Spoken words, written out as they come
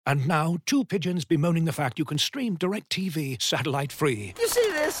And now, 2 pigeons bemoaning the fact you can stream DirecTV satellite-free. You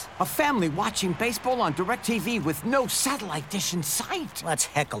see this? A family watching baseball on DirecTV with no satellite dish in sight. Let's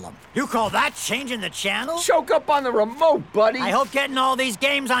heckle them. You call that changing the channel? Choke up on the remote, buddy. I hope getting all these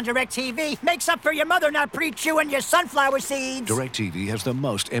games on DirecTV makes up for your mother not pre-chewing your sunflower seeds. DirecTV has the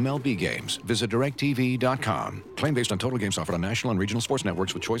most MLB games. Visit DirecTV.com. Claim based on total games offered on national and regional sports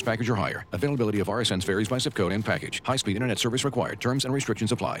networks with choice package or higher. Availability of RSNs varies by zip code and package. High-speed internet service required. Terms and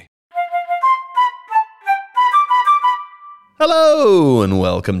restrictions apply. Hello and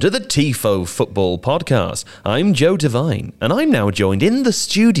welcome to the TIFO Football Podcast. I'm Joe Devine and I'm now joined in the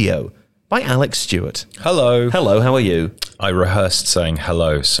studio by Alex Stewart. Hello. Hello, how are you? I rehearsed saying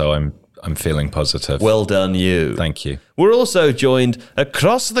hello, so I'm feeling positive. Well done, you. Thank you. We're also joined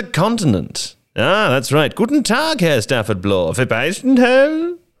across the continent. Ah, that's right. Guten Tag, Herr Stafford Bloor.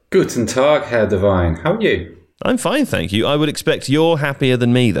 Verbeistenhell. Guten Tag, Herr Devine. How are you? I'm fine, thank you. I would expect you're happier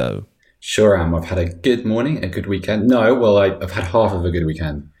than me, though. Sure am. I've had a good morning, a good weekend. No, well, I've had half of a good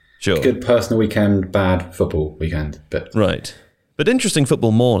weekend. Sure. Good personal weekend, bad football weekend. But right. But interesting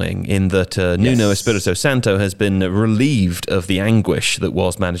football morning in that Nuno Espirito Santo has been relieved of the anguish that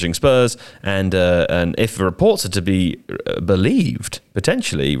was managing Spurs and if the reports are to be believed,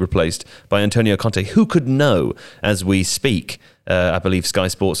 potentially replaced by Antonio Conte. Who could know as we speak? I believe Sky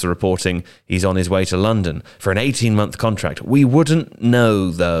Sports are reporting he's on his way to London for an 18-month contract. We wouldn't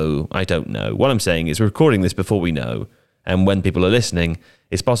know, though. I don't know. What I'm saying is we're recording this before we know. And when people are listening,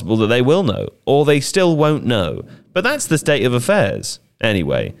 it's possible that they will know, or they still won't know. But that's the state of affairs.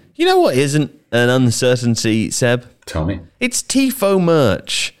 Anyway, you know what isn't an uncertainty, Seb? Tell me. It's TIFO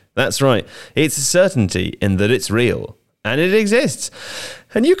merch. That's right. It's a certainty in that it's real. And it exists.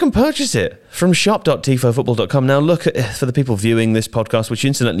 And you can purchase it from shop.tifofootball.com. Now look at, for the people viewing this podcast, which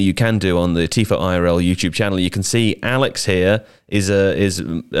incidentally you can do on the Tifo IRL YouTube channel, you can see Alex here is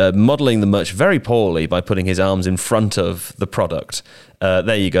modelling the merch very poorly by putting his arms in front of the product.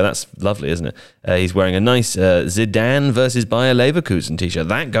 There you go. That's lovely, isn't it? He's wearing a nice Zidane versus Bayer Leverkusen t-shirt.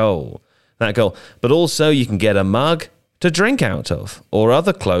 That goal. But also you can get a mug to drink out of or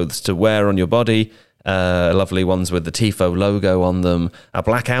other clothes to wear on your body. Lovely ones with the Tifo logo on them. A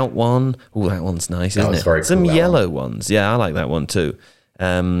blackout one. Oh, that one's nice, isn't it? Very Some cool, yellow ones. Yeah, I like that one too.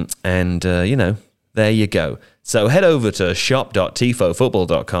 There you go. So head over to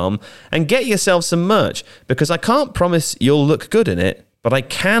shop.tifofootball.com and get yourself some merch, because I can't promise you'll look good in it, but I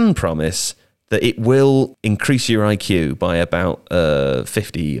can promise that it will increase your IQ by about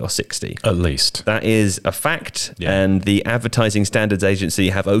 50 or 60. At least. That is a fact, and the Advertising Standards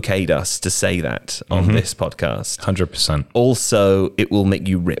Agency have okayed us to say that on this podcast. 100%. Also, it will make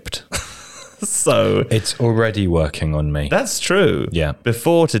you ripped. So it's already working on me. That's true. Yeah.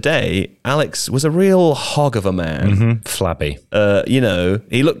 Before today, Alex was a real hog of a man. Flabby.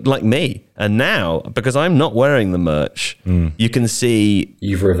 He looked like me. And now, because I'm not wearing the merch, you can see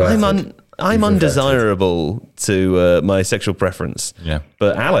You've reverted. I'm undesirable to my sexual preference. Yeah.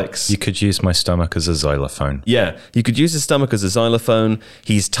 But Alex... You could use my stomach as a xylophone. Yeah, you could use his stomach as a xylophone.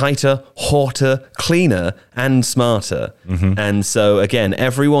 He's tighter, hotter, cleaner, and smarter. And so, again,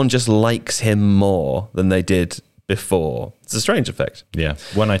 everyone just likes him more than they did before. It's a strange effect. Yeah.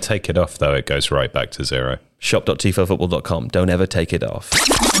 When I take it off, though, it goes right back to zero. Shop.tifofootball.com. Don't ever take it off.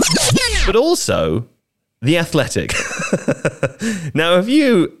 But also... The Athletic. Now, if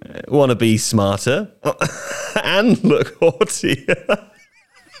you want to be smarter and look haughty...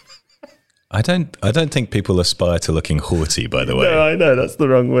 I don't think people aspire to looking haughty, by the way. No, I know, that's the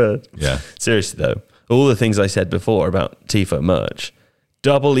wrong word. Yeah. Seriously, though, all the things I said before about Tifo merch,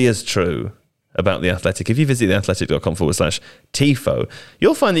 doubly as true about The Athletic. If you visit theathletic.com/Tifo,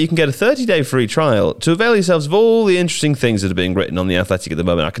 you'll find that you can get a 30-day free trial to avail yourselves of all the interesting things that are being written on The Athletic at the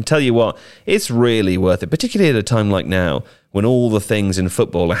moment. I can tell you what, it's really worth it, particularly at a time like now when all the things in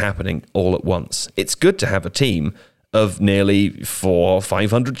football are happening all at once. It's good to have a team of nearly 400 or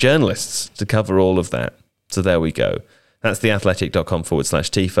 500 journalists to cover all of that. So there we go. That's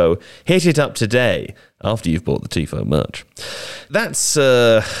theathletic.com/Tifo. Hit it up today after you've bought the Tifo merch. That's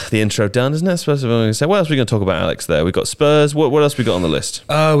the intro done, isn't it? I suppose what else are we going to talk about, Alex, there? We've got Spurs. What else we got on the list?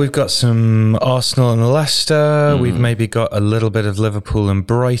 We've got some Arsenal and Leicester. We've maybe got a little bit of Liverpool and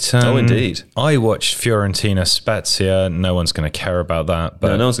Brighton. Oh, indeed. I watched Fiorentina Spezia. No one's going to care about that.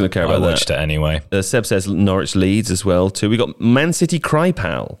 But no one's going to care about that. I watched it anyway. Seb says Norwich Leeds as well, too. We got Man City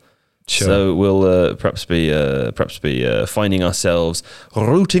Crypal. Sure. So we'll perhaps be finding ourselves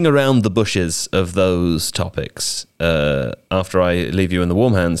rooting around the bushes of those topics after I leave you in the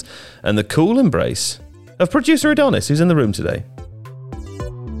warm hands and the cool embrace of producer Adonis, who's in the room today.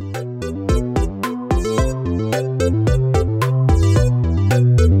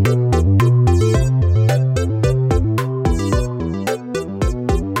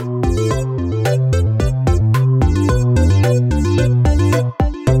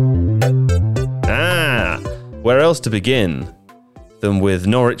 to begin than with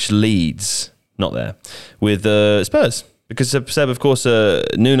Norwich Leeds. Not there. With Spurs. Because Seb, of course,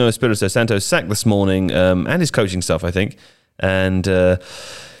 Nuno Espirito Santo sacked this morning, and his coaching staff, I think. And,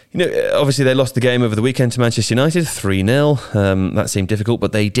 obviously they lost the game over the weekend to Manchester United, 3-0. That seemed difficult,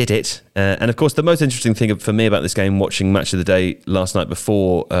 but they did it. And, of course, the most interesting thing for me about this game, watching Match of the Day last night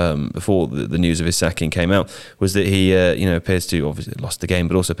before the news of his sacking came out, was that he, appears to obviously lost the game,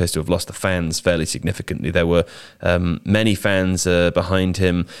 but also appears to have lost the fans fairly significantly. There were many fans behind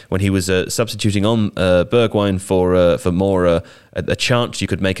him when he was substituting on Bergwijn for Mora, a chant you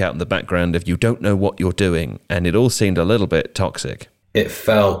could make out in the background of "You don't know what you're doing," and it all seemed a little bit toxic. It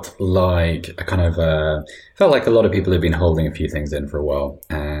felt like a lot of people have been holding a few things in for a while,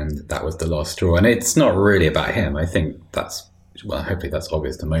 and that was the last straw. And it's not really about him. I think hopefully that's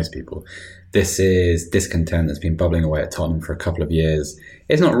obvious to most people. This is discontent that's been bubbling away at Tottenham for a couple of years.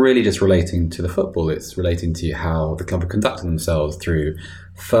 It's not really just relating to the football. It's relating to how the club have conducted themselves through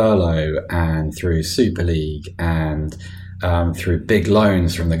furlough and through Super League and through big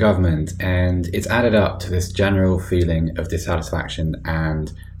loans from the government, and it's added up to this general feeling of dissatisfaction,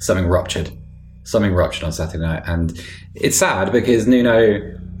 and something ruptured on Saturday night. And it's sad because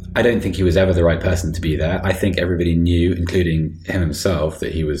Nuno, I don't think he was ever the right person to be there. I think everybody knew, including him himself,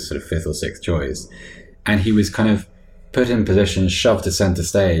 that he was sort of fifth or sixth choice, and he was kind of put in position, shoved to centre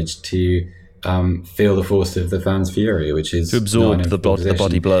stage to feel the force of the fans' fury, which is to absorb the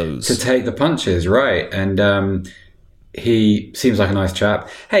body blows, to take the punches, right? And he seems like a nice chap.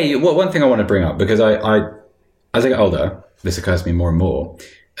 Hey, one thing I want to bring up, because I as I get older, this occurs to me more and more.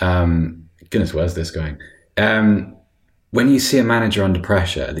 Goodness, where's this going? When you see a manager under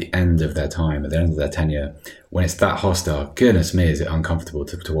pressure at the end of their time, at the end of their tenure, when it's that hostile, goodness me, is it uncomfortable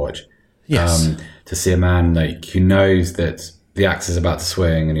to watch. Yes. To see a man who knows that the axe is about to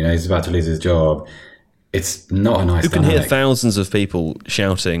swing and he knows he's about to lose his job. It's not a nice dynamic. You can hear thousands of people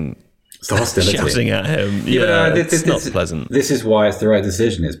shouting. It's the hostility. Shouting at him. Yeah, it's not pleasant. This is why it's the right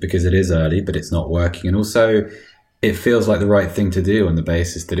decision. It's because it is early, but it's not working. And also, it feels like the right thing to do on the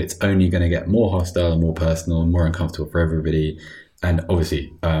basis that it's only going to get more hostile and more personal and more uncomfortable for everybody. And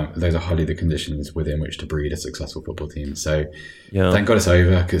obviously, those are hardly the conditions within which to breed a successful football team. So thank God it's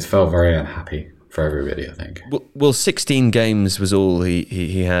over, because it felt very unhappy for everybody, I think. Well, 16 games was all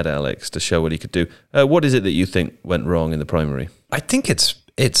he had, Alex, to show what he could do. What is it that you think went wrong in the primary? I think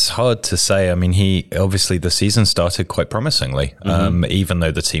it's hard to say. I mean, the season started quite promisingly, even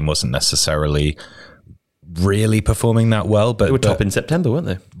though the team wasn't necessarily really performing that well. But they were top in September, weren't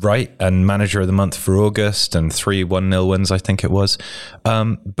they? Right, and manager of the month for August, and 3 1-0 wins, I think it was.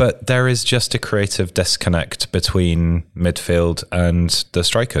 But there is just a creative disconnect between midfield and the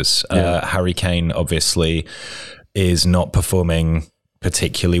strikers. Yeah. Harry Kane obviously is not performing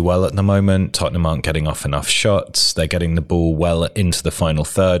particularly well at the moment. Tottenham aren't getting off enough shots. They're getting the ball well into the final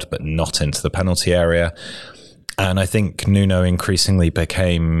third, but not into the penalty area. And I think Nuno increasingly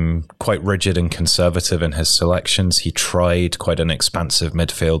became quite rigid and conservative in his selections. He tried quite an expansive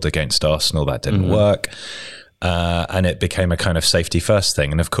midfield against Arsenal. That didn't work. And it became a kind of safety first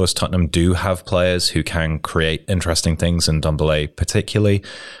thing. And of course, Tottenham do have players who can create interesting things, and Ndombele particularly.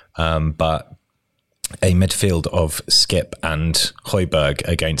 But a midfield of Skip and Højbjerg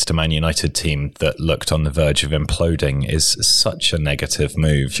against a Man United team that looked on the verge of imploding is such a negative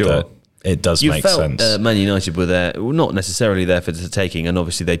move. Sure. That it does make sense. Man United were there, not necessarily there for the taking, and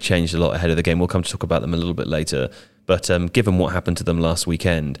obviously they changed a lot ahead of the game. We'll come to talk about them a little bit later. But given what happened to them last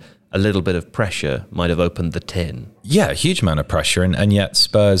weekend, a little bit of pressure might have opened the tin. Yeah, a huge amount of pressure, and yet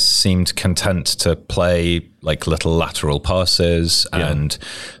Spurs seemed content to play like little lateral passes and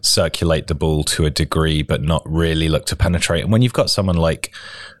circulate the ball to a degree, but not really look to penetrate. And when you've got someone like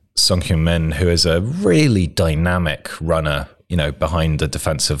Son Heung-min, who is a really dynamic runner, behind the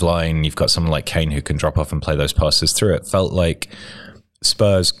defensive line, you've got someone like Kane who can drop off and play those passes through. It felt like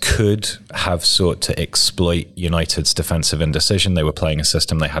Spurs could have sought to exploit United's defensive indecision. They were playing a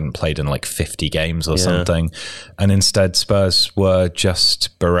system they hadn't played in like 50 games or something. And instead, Spurs were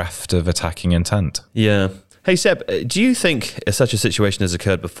just bereft of attacking intent. Yeah. Hey, Seb, do you think such a situation has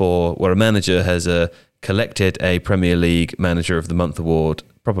occurred before where a manager has collected a Premier League Manager of the Month award,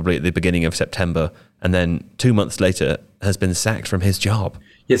 probably at the beginning of September, and then 2 months later has been sacked from his job?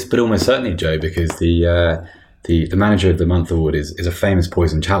 Yes, but almost certainly, Joe, because the Manager of the Month award is a famous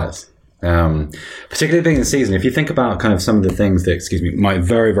poison chalice. Particularly being in the season, if you think about kind of some of the things that, my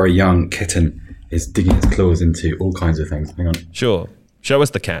very, very young kitten is digging its claws into all kinds of things. Hang on. Sure. Show us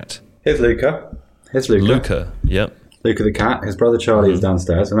the cat. Here's Luca. Luca, yep. Luca the cat. His brother Charlie is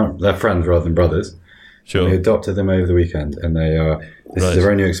downstairs. They're friends rather than brothers. Sure. We adopted them over the weekend, and they are. This is a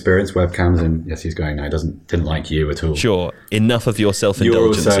very new experience. Webcams, and yes, he's going now. He didn't like you at all. Sure. Enough of your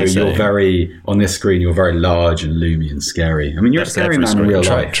self-indulgence. You're very on this screen. You're very large and loomy and scary. I mean, you're That's a scary every man in screen. real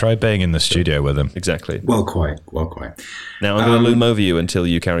life. Try being in the studio with him. Exactly. Well, quite. Now I'm going to loom over you until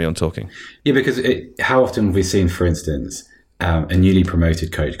you carry on talking. Yeah, because how often have we seen, for instance, a newly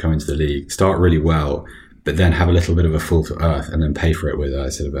promoted coach come into the league, start really well, but then have a little bit of a fall to earth, and then pay for it with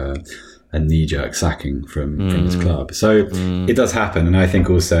sort of a knee-jerk sacking from his club. So it does happen, and I think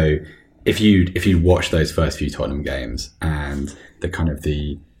also if you watch those first few Tottenham games and the kind of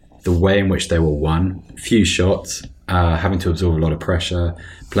the way in which they were won, few shots, having to absorb a lot of pressure,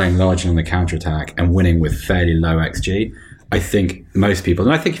 playing largely on the counter-attack, and winning with fairly low XG. I think most people,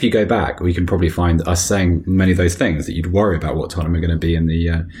 and I think if you go back, we can probably find us saying many of those things that you'd worry about what Tottenham are going to be in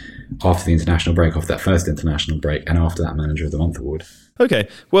the after the international break, after that first international break, and after that Manager of the Month award. Okay.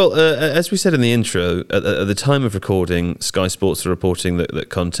 Well, as we said in the intro, at the time of recording, Sky Sports are reporting that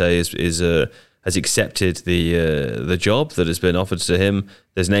Conte has accepted the job that has been offered to him.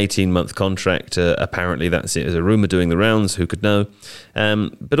 There's an 18-month contract. Apparently, that's it. There's a rumour doing the rounds. Who could know?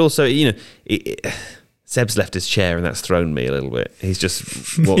 But also, Seb's left his chair, and that's thrown me a little bit. He's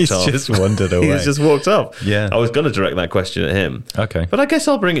just walked off. He's just wandered away. He's just walked off. Yeah. I was going to direct that question at him. Okay. But I guess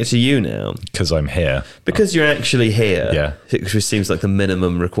I'll bring it to you now. Because I'm here. Because you're actually here. Yeah. Which seems like the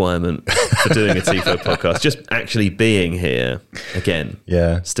minimum requirement for doing a TIFO podcast. Just actually being here. Again.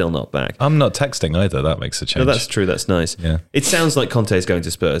 Yeah. Still not back. I'm not texting either. That makes a change. No, that's true. That's nice. Yeah. It sounds like Conte's going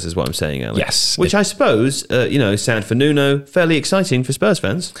to Spurs is what I'm saying, Alex. Yes. Which I suppose, sad for Nuno, fairly exciting for Spurs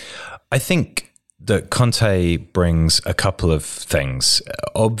fans. I think that Conte brings a couple of things.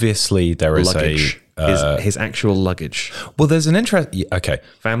 Obviously, there is Luggage. His actual luggage. Well, there's an interest. Okay.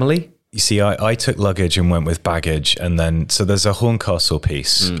 Family? You see, I took luggage and went with baggage, and then so there's a Horncastle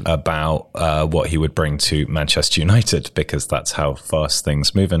piece about what he would bring to Manchester United, because that's how fast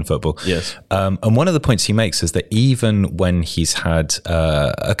things move in football. Yes. And one of the points he makes is that even when he's had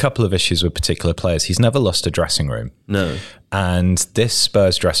a couple of issues with particular players, he's never lost a dressing room. No. And this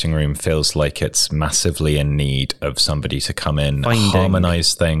Spurs dressing room feels like it's massively in need of somebody to come in,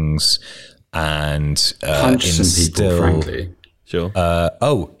 harmonise things, and punch some people, frankly. Sure.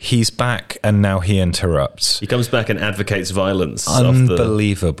 He's back, and now he interrupts. He comes back and advocates violence.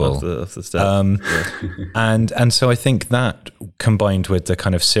 Unbelievable. Off the step. And so I think that, combined with the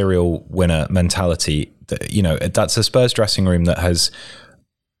kind of serial winner mentality, that, that's a Spurs dressing room that has,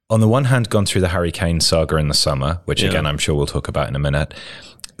 on the one hand, gone through the Harry Kane saga in the summer, which again I'm sure we'll talk about in a minute.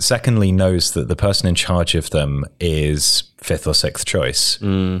 Secondly, knows that the person in charge of them is fifth or sixth choice.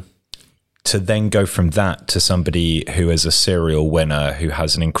 To then go from that to somebody who is a serial winner, who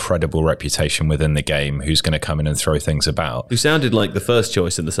has an incredible reputation within the game, who's going to come in and throw things about. Who sounded like the first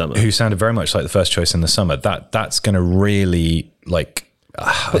choice in the summer. Who sounded very much like the first choice in the summer. That's going to really, put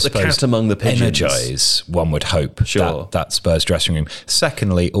the cat among the pigeons. Energize, one would hope, that Spurs dressing room.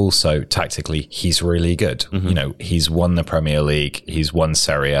 Secondly, also, tactically, he's really good. He's won the Premier League. He's won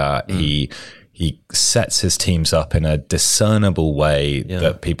Serie A. He sets his teams up in a discernible way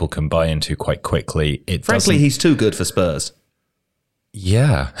that people can buy into quite quickly. Frankly, he's too good for Spurs.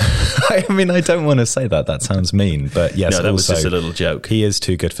 Yeah. I mean, I don't want to say that. That sounds mean. But yes, no, that was just a little joke. He is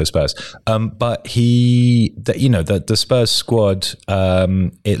too good for Spurs. But the Spurs squad,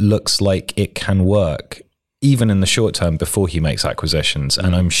 it looks like it can work even in the short term before he makes acquisitions.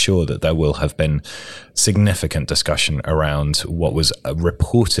 And I'm sure that there will have been significant discussion around what was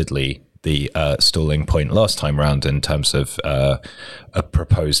reportedly the stalling point last time round in terms of a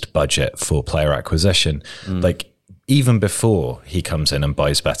proposed budget for player acquisition. Even before he comes in and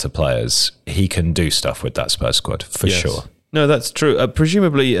buys better players, he can do stuff with that Spurs squad for sure. No, that's true.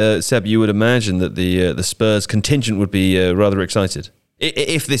 Presumably, Seb, you would imagine that the Spurs contingent would be rather excited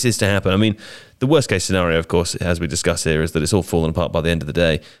if this is to happen. I mean, the worst case scenario, of course, as we discuss here, is that it's all fallen apart by the end of the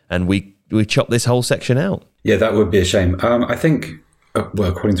day, and we chop this whole section out. Yeah, that would be a shame. I think.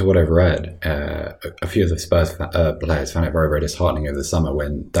 According to what I've read, a few of the Spurs players found it very, very disheartening over the summer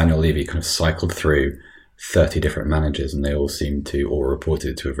when Daniel Levy kind of cycled through 30 different managers, and they all seemed to, or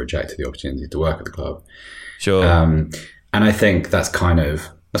reported to, have rejected the opportunity to work at the club. Sure. And I think that's kind of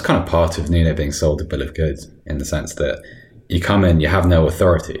part of Nuno being sold a bill of goods, in the sense that you come in, you have no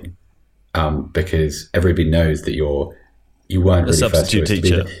authority, because everybody knows that you weren't really substitute first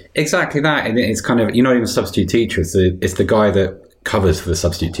teacher. Exactly that, and it's kind of, you're not even a substitute teacher. It's the guy that covers for the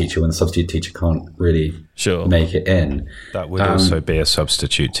substitute teacher when the substitute teacher can't really make it in. That would also be a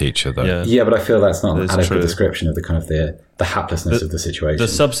substitute teacher, though. Yeah, but I feel that's not an adequate description of the kind of the haplessness of the situation. The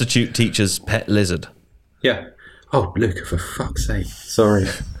substitute teacher's pet lizard. Yeah. Oh, Luca, for fuck's sake. Sorry.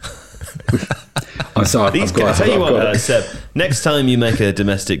 I tell you what, Seb, next time you make a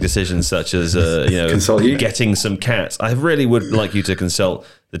domestic decision such as Consult you? getting some cats, I really would like you to consult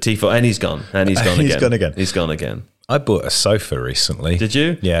the Tifo. And he's gone. He's gone again. I bought a sofa recently. Did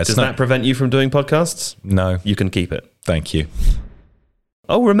you? Yeah. Does that prevent you from doing podcasts? No. You can keep it. Thank you.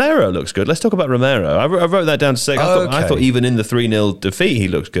 Oh, Romero looks good. Let's talk about Romero. I wrote that down to say, I thought even in the 3-0 defeat, he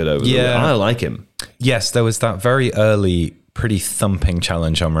looked good over there. I like him. Yes, there was that very early, pretty thumping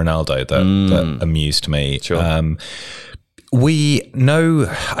challenge on Ronaldo that amused me. Sure. I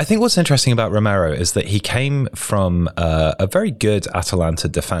think what's interesting about Romero is that he came from a very good Atalanta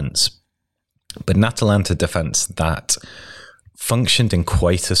defence, but an Atalanta defence that functioned in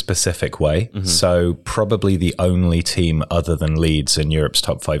quite a specific way. Mm-hmm. So probably the only team other than Leeds in Europe's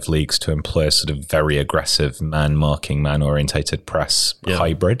top 5 leagues to employ a sort of very aggressive man-marking, man-orientated press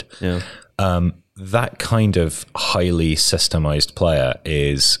hybrid. Yeah. That kind of highly systemized player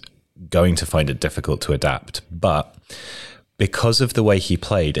is going to find it difficult to adapt. But because of the way he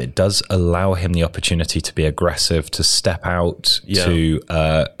played, it does allow him the opportunity to be aggressive, to step out, to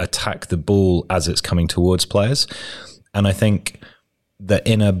attack the ball as it's coming towards players. And I think that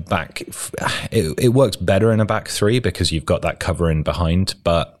in a back, it works better in a back 3 because you've got that cover in behind.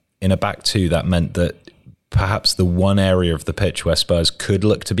 But in a back 2, that meant that perhaps the one area of the pitch where Spurs could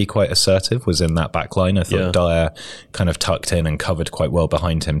look to be quite assertive was in that back line. I thought Dyer kind of tucked in and covered quite well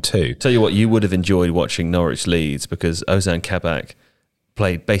behind him too. Tell you what, you would have enjoyed watching Norwich Leeds because Ozan Kabak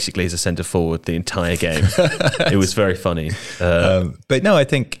played basically as a centre forward the entire game. It was very funny. But no, I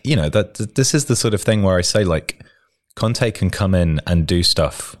think, that this is the sort of thing where I say, like, Conte can come in and do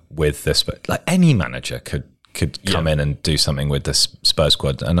stuff with this, but like any manager could come in and do something with this Spurs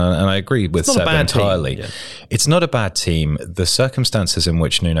squad. And I agree with Seb entirely. Yeah. It's not a bad team. The circumstances in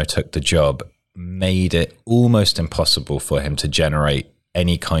which Nuno took the job made it almost impossible for him to generate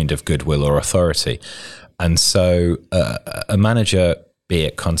any kind of goodwill or authority. And so a manager, be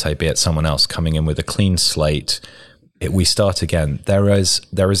it Conte, be it someone else, coming in with a clean slate, we start again. There is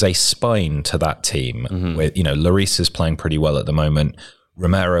a spine to that team. Mm-hmm. Where, Lloris is playing pretty well at the moment.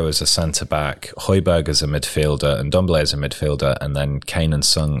 Romero as a centre-back, Højbjerg as a midfielder, and Ndombele as a midfielder, and then Kane and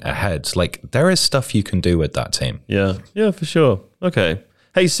Sung ahead. Like, there is stuff you can do with that team. Yeah, for sure. Okay.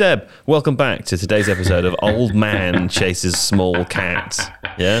 Hey, Seb, welcome back to today's episode of Old Man Chases Small Cat.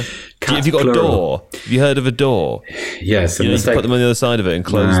 Yeah? Have you got a door? Have you heard of a door? Yes. You can put them on the other side of it and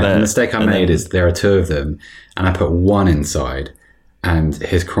close that. The mistake I made is there are 2 of them, and I put one inside, and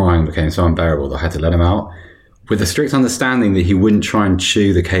his crying became so unbearable that I had to let him out, with the strict understanding that he wouldn't try and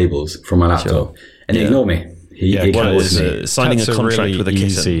chew the cables from my laptop. And he ignored me. He signing a contract really with a kitten.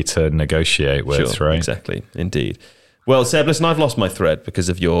 Easy to negotiate with, right? Exactly, indeed. Well, Seb, listen, I've lost my thread because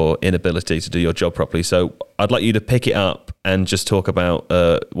of your inability to do your job properly. So I'd like you to pick it up and just talk about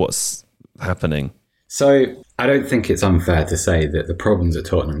what's happening. So I don't think it's unfair to say that the problems at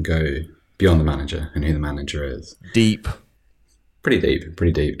Tottenham go beyond the manager and who the manager is. Deep. Pretty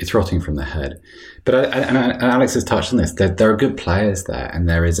deep. It's rotting from the head. But and Alex has touched on this. There are good players there, and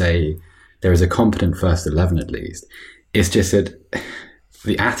there is a competent first 11 at least. It's just that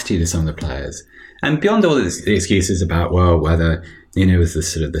the attitude of some of the players, and beyond all the excuses about whether Nuno was the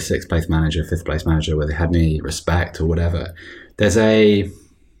sort of the 6th place manager, 5th place manager, whether they had any respect or whatever. There's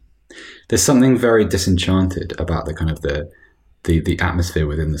something very disenchanted about the kind of the atmosphere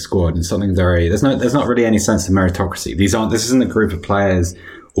within the squad, and something very there's not really any sense of meritocracy. This isn't a group of players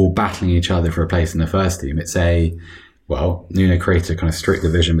all battling each other for a place in the first team. It's Nuno created a kind of strict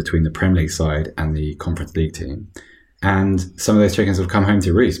division between the Premier League side and the Conference League team, and some of those chickens have come home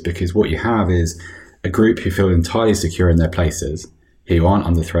to roost because what you have is a group who feel entirely secure in their places, who aren't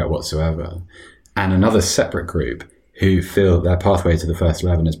under threat whatsoever, and another separate group who feel their pathway to the first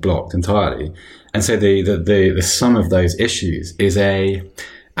 11 is blocked entirely. And so the sum of those issues is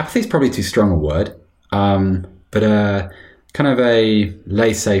apathy is probably too strong a word, but kind of a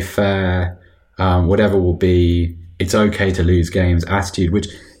laissez-faire, whatever will be, it's okay to lose games attitude, which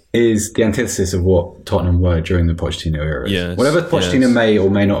is the antithesis of what Tottenham were during the Pochettino era. Yes, whatever Pochettino may or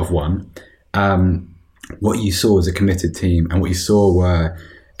may not have won, what you saw was a committed team, and what you saw were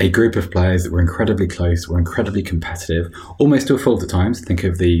a group of players that were incredibly close, were incredibly competitive, almost to a fault at times. Think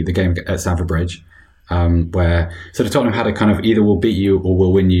of the game at Stamford Bridge, where sort of Tottenham had a kind of either we'll beat you or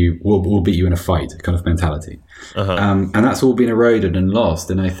we'll win you, we'll beat you in a fight kind of mentality. Uh-huh. And that's all been eroded and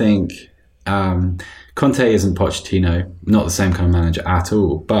lost. And I think Conte isn't Pochettino, not the same kind of manager at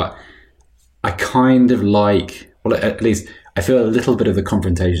all. But I kind of at least I feel a little bit of the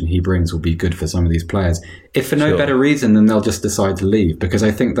confrontation he brings will be good for some of these players. If for no better reason than they'll just decide to leave, because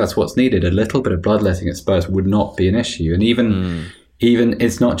I think that's what's needed. A little bit of bloodletting at Spurs would not be an issue. And even even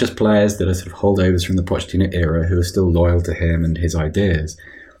it's not just players that are sort of holdovers from the Pochettino era who are still loyal to him and his ideas,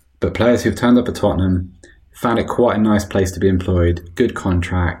 but players who've turned up at Tottenham, found it quite a nice place to be employed, good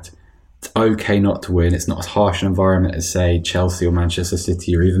contract. It's okay not to win. It's not as harsh an environment as, say, Chelsea or Manchester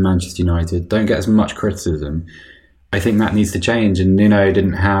City or even Manchester United. Don't get as much criticism. I think that needs to change, and Nuno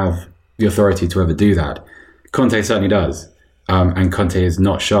didn't have the authority to ever do that. Conte certainly does, and Conte is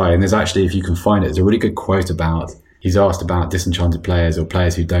not shy. And there's actually, if you can find it, there's a really good quote about, he's asked about disenchanted players or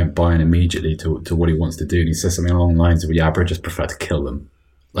players who don't buy in immediately to what he wants to do, and he says something along the lines of, yeah, I just prefer to kill them.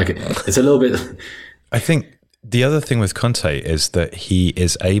 Like, it's a little bit... I think the other thing with Conte is that he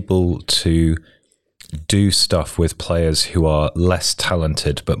is able to do stuff with players who are less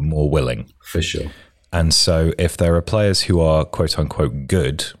talented but more willing. For sure. And so if there are players who are quote unquote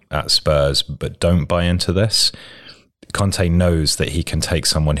good at Spurs but don't buy into this, Conte knows that he can take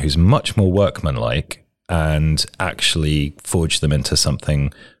someone who's much more workmanlike and actually forge them into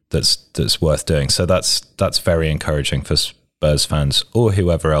something that's worth doing. So that's very encouraging for Spurs fans or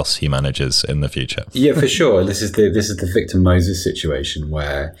whoever else he manages in the future. Yeah, for sure. This is the Victor Moses situation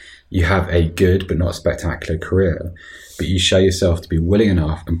where you have a good but not spectacular career, but you show yourself to be willing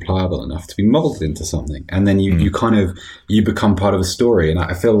enough and pliable enough to be molded into something, and then you become part of a story. And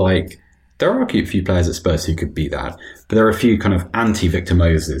I feel like there are a few players at Spurs who could be that, but there are a few kind of anti-Victor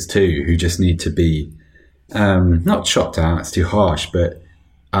Moses too who just need to be not chopped out. It's too harsh, but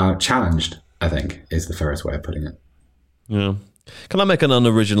challenged, I think, is the fairest way of putting it. Yeah. Can I make an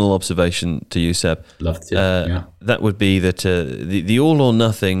unoriginal observation to you, Seb? Love to. Yeah. That would be that the All or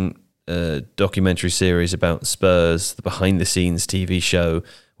Nothing documentary series about Spurs, the behind-the-scenes TV show,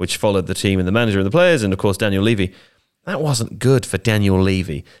 which followed the team and the manager and the players, and of course Daniel Levy, that wasn't good for Daniel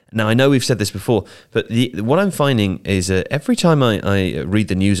Levy. Now, I know we've said this before, but what I'm finding is every time I read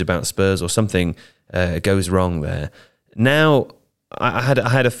the news about Spurs or something goes wrong there, now I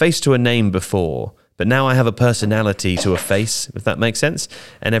had a face to a name before, but now I have a personality to a face, if that makes sense.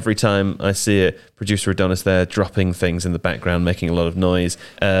 And every time I see a producer Adonis there dropping things in the background, making a lot of noise,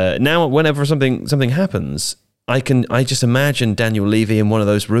 now whenever something happens, I just imagine Daniel Levy in one of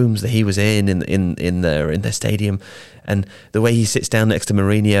those rooms that he was in their stadium, and the way he sits down next to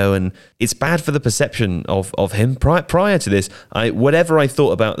Mourinho, and it's bad for the perception of him. Prior to this, whatever I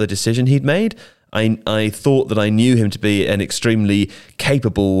thought about the decision he'd made, I thought that I knew him to be an extremely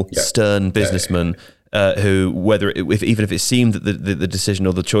capable, stern businessman who, even if it seemed that the decision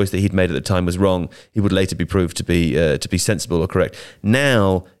or the choice that he'd made at the time was wrong, he would later be proved to be sensible or correct.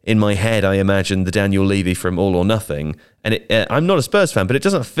 Now, in my head, I imagine the Daniel Levy from All or Nothing, and I'm not a Spurs fan, but it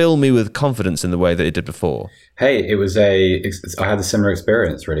doesn't fill me with confidence in the way that it did before. Hey, I had a similar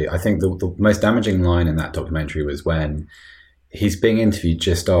experience, really. I think the most damaging line in that documentary was when he's being interviewed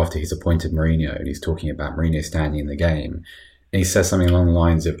just after he's appointed Mourinho, and he's talking about Mourinho standing in the game. And he says something along the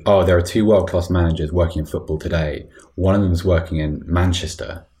lines of, there are two world-class managers working in football today. One of them is working in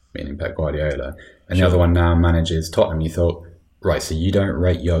Manchester, meaning Pep Guardiola, and the other one now manages Tottenham. You thought, right, so you don't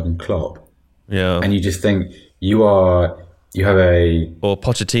rate Jurgen Klopp. Yeah. And you just think, or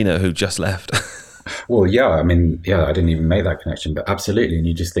Pochettino, who just left. Well, I didn't even make that connection, but absolutely. And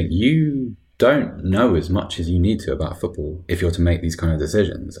you just think, you don't know as much as you need to about football if you're to make these kind of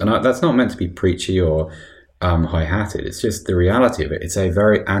decisions. And that's not meant to be preachy or high-hatted. It's just the reality of it. It's a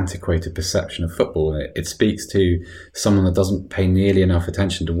very antiquated perception of football, and it speaks to someone that doesn't pay nearly enough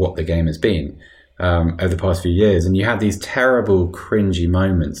attention to what the game has been over the past few years. And you have these terrible, cringy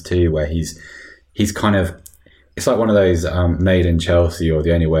moments too, where he's kind of, it's like one of those Made in Chelsea or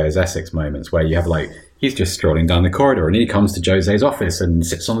The Only Way is Essex moments where you have he's just strolling down the corridor and he comes to Jose's office and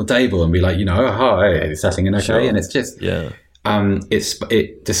sits on the table and be like, hi, settling in okay. Sure. And it's just,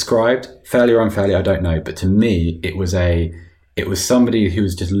 it described, fairly or unfairly, I don't know. But to me, it was somebody who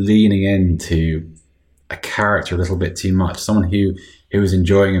was just leaning into a character a little bit too much. Someone who was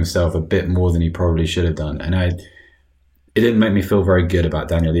enjoying himself a bit more than he probably should have done. And it didn't make me feel very good about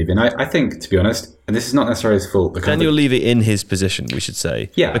Daniel Levy. And I think, to be honest, and this is not necessarily his fault. Daniel Levy in his position, we should say.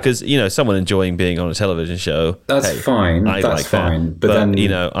 Yeah. Because, someone enjoying being on a television show. That's fine. That's fine. But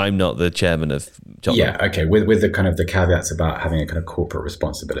then, I'm not the chairman of Tottenham. Yeah, okay. With the kind of the caveats about having a kind of corporate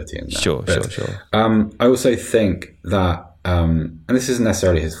responsibility in that. Sure. I also think that, and this isn't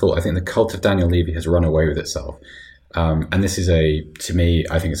necessarily his fault, I think the cult of Daniel Levy has run away with itself. And this is to me,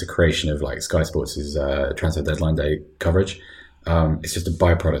 I think it's a creation of Sky Sports' transfer deadline day coverage. It's just a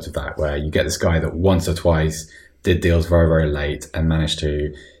byproduct of that, where you get this guy that once or twice did deals very, very late and managed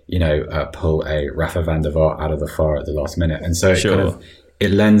to, pull a Rafa van der Vaart out of the fire at the last minute. And so it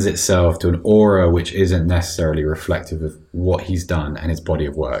lends itself to an aura which isn't necessarily reflective of what he's done and his body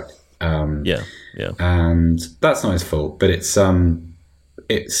of work. And that's not his fault, but it's,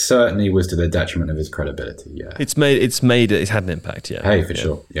 it certainly was to the detriment of his credibility. Yeah, It's had an impact. Yeah. hey, for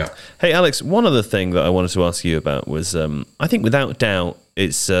sure. Yeah. Hey, Alex, one other thing that I wanted to ask you about was, I think without doubt,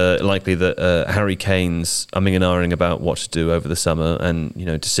 it's likely that Harry Kane's umming and ahhing about what to do over the summer and,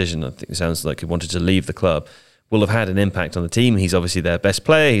 decision, I think it sounds like he wanted to leave the club, will have had an impact on the team. He's obviously their best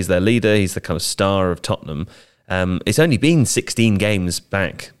player. He's their leader. He's the kind of star of Tottenham. It's only been 16 games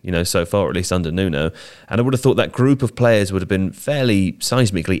back, so far, at least under Nuno. And I would have thought that group of players would have been fairly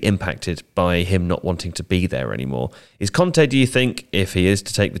seismically impacted by him not wanting to be there anymore. Is Conte, do you think, if he is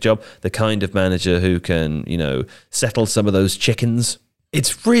to take the job, the kind of manager who can, settle some of those chickens?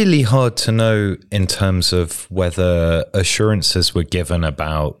 It's really hard to know in terms of whether assurances were given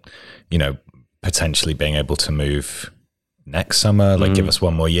about, potentially being able to move next summer, like give us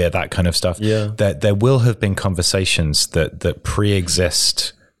one more year, that kind of stuff. Yeah. There will have been conversations that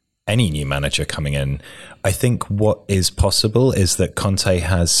pre-exist any new manager coming in. I think what is possible is that Conte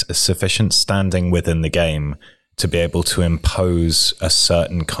has a sufficient standing within the game to be able to impose a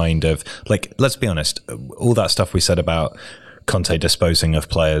certain kind of, like, let's be honest, all that stuff we said about Conte disposing of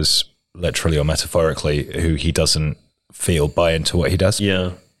players literally or metaphorically who he doesn't feel buy into what he does.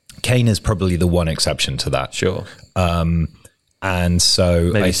 Yeah. Kane is probably the one exception to that. Sure. And so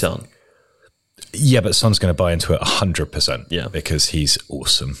Maybe Son. Yeah, but Son's going to buy into it 100%. Yeah. Because he's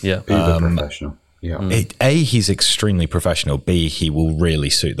awesome. Yeah. Uber professional. Yeah. A, he's extremely professional. B, he will really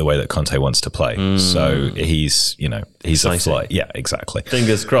suit the way that Conte wants to play. So he's Exciting. a flight. Yeah, exactly.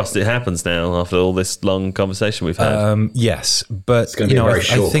 Fingers crossed it happens now after all this long conversation we've had. Yes, but It's going to be a very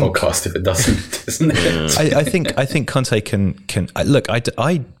short podcast if it doesn't, isn't it? I think Conte can look.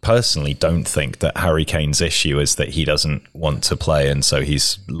 I personally don't think that Harry Kane's issue is that he doesn't want to play and so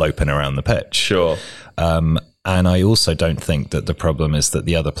he's loping around the pitch. Sure. And I also don't think that the problem is that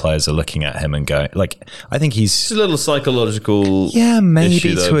the other players are looking at him and going, like, I think he's... It's a little psychological maybe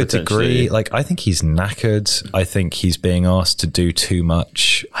issue, though, to a potentially. degree. Like, I think he's knackered. I think he's being asked to do too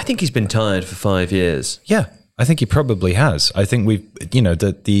much. I think he's been tired for 5 years. Yeah, I think he probably has. I think we've,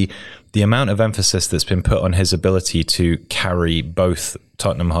 the amount of emphasis that's been put on his ability to carry both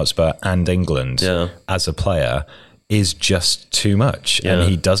Tottenham Hotspur and England as a player is just too much, and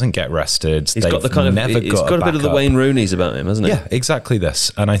he doesn't get rested. He's got the kind of he's got a bit of the Wayne Rooney's about him, hasn't he? Yeah, exactly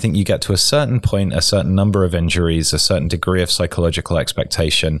this. And I think you get to a certain point, a certain number of injuries, a certain degree of psychological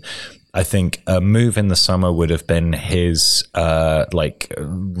expectation. I think a move in the summer would have been his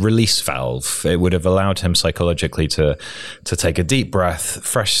release valve. It would have allowed him psychologically to take a deep breath,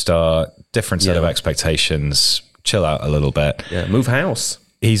 fresh start, different set of expectations, chill out a little bit. Yeah, move house.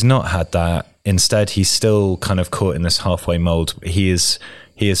 He's not had that. Instead, he's still kind of caught in this halfway mold. He is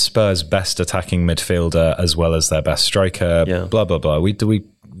Spurs' best attacking midfielder as well as their best striker. Yeah. Blah blah blah. We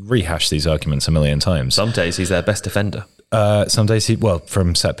rehash these arguments a million times. Some days he's their best defender. Some days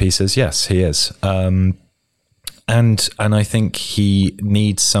from set pieces, yes, he is. And I think he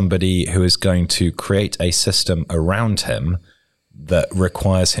needs somebody who is going to create a system around him that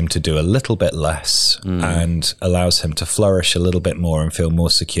requires him to do a little bit less and allows him to flourish a little bit more and feel more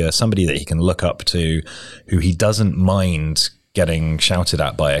secure. Somebody that he can look up to, who he doesn't mind getting shouted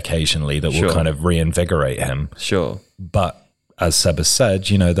at by occasionally, that will kind of reinvigorate him. Sure. But as Seb has said,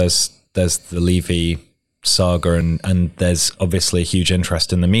 there's the Levy saga and there's obviously a huge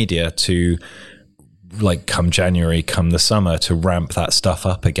interest in the media to, like, come January, come the summer, to ramp that stuff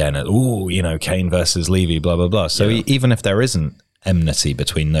up again. Kane versus Levy, blah, blah, blah. So even if there isn't enmity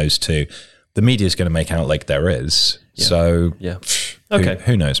between those two, the media is going to make out like there is. Yeah. So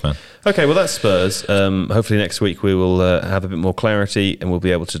who knows, man? Okay, well, that's Spurs. Hopefully next week we will have a bit more clarity and we'll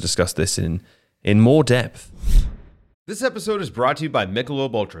be able to discuss this in more depth. This episode is brought to you by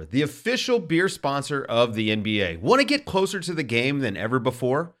Michelob Ultra, the official beer sponsor of the NBA. Want to get closer to the game than ever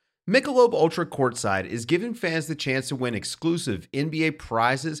before? Michelob Ultra Courtside is giving fans the chance to win exclusive NBA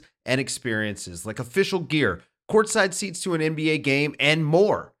prizes and experiences like official gear, courtside seats to an NBA game, and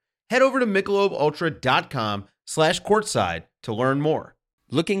more. Head over to MichelobUltra.com/courtside to learn more.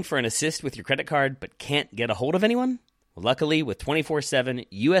 Looking for an assist with your credit card but can't get a hold of anyone? Well, luckily, with 24/7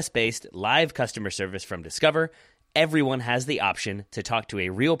 US-based live customer service from Discover, everyone has the option to talk to a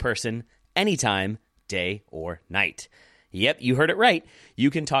real person anytime, day or night. Yep, you heard it right. You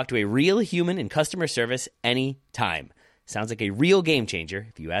can talk to a real human in customer service anytime. Sounds like a real game changer,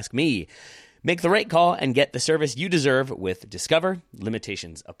 if you ask me. Make the right call and get the service you deserve with Discover.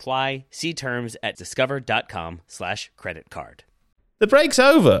 Limitations apply. See terms at discover.com/creditcard. The break's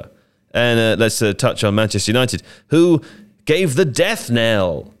over. And let's touch on Manchester United, who gave the death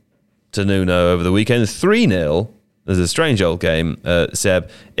knell to Nuno over the weekend. 3-0. There's a strange old game, Seb.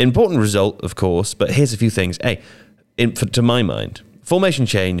 Important result, of course, but here's a few things. Hey, to my mind, formation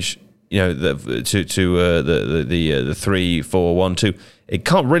change, to the 3-4-1-2, it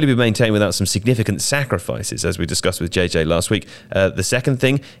can't really be maintained without some significant sacrifices, as we discussed with JJ last week. The second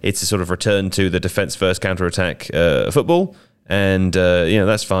thing, it's a sort of return to the defense first counter-attack football. And,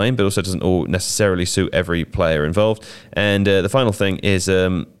 that's fine, but also doesn't all necessarily suit every player involved. And the final thing is,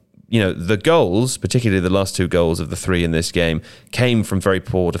 the goals, particularly the last 2 goals of the 3 in this game, came from very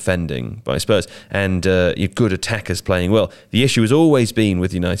poor defending by Spurs and good attackers playing well. The issue has always been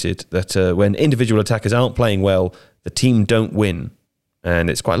with United that when individual attackers aren't playing well, the team don't win. And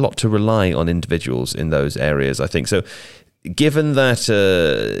it's quite a lot to rely on individuals in those areas, I think. So given that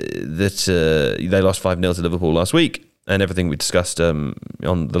they lost 5-0 to Liverpool last week, and everything we discussed on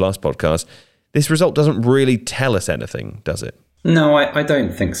the last podcast, this result doesn't really tell us anything, does it? No, I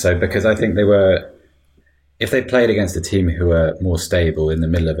don't think so, because I think if they played against a team who were more stable in the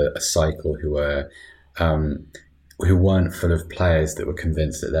middle of a cycle, who weren't full of players that were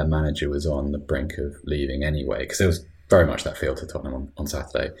convinced that their manager was on the brink of leaving anyway, because there was very much that feel to Tottenham on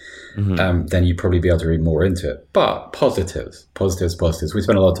Saturday, then you'd probably be able to read more into it. But positives. We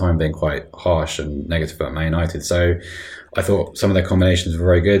spent a lot of time being quite harsh and negative about Man United, so I thought some of their combinations were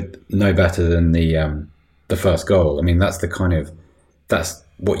very good, no better than the first goal. I mean, that's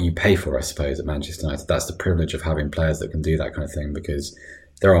what you pay for, I suppose, at Manchester United. That's the privilege of having players that can do that kind of thing, because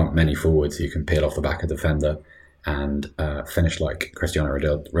there aren't many forwards who can peel off the back of the defender and finish like Cristiano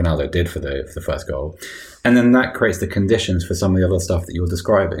Ronaldo did for the first goal. And then that creates the conditions for some of the other stuff that you're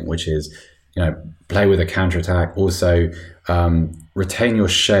describing, which is, play with a counter-attack, also retain your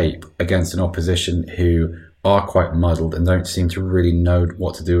shape against an opposition who are quite muddled and don't seem to really know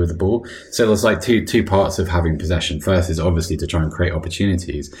what to do with the ball. So there's like two parts of having possession. First is obviously to try and create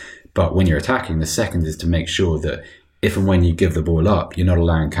opportunities, but when you're attacking, the second is to make sure that if and when you give the ball up, you're not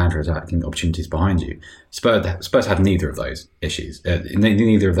allowing counter-attacking opportunities behind you. Spurs had neither of those issues,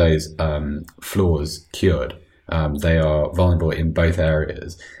 neither of those flaws cured. They are vulnerable in both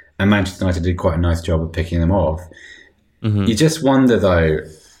areas, and Manchester United did quite a nice job of picking them off. You just wonder, though,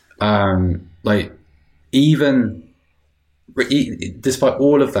 even despite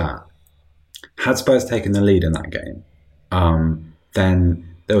all of that, had Spurs taken the lead in that game, then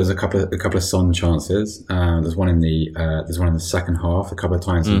there was a couple of Son chances. There's one in the second half. A couple of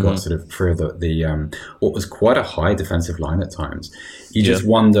times he got sort of through the what was quite a high defensive line at times. You just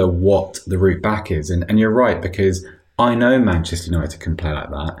wonder what the route back is, and you're right, because I know Manchester United can play like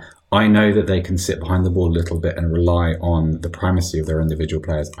that. I know that they can sit behind the ball a little bit and rely on the primacy of their individual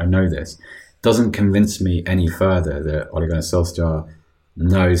players. I know this. Doesn't convince me any further that Ole Gunnar Solskjaer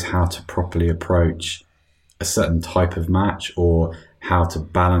knows how to properly approach a certain type of match, or how to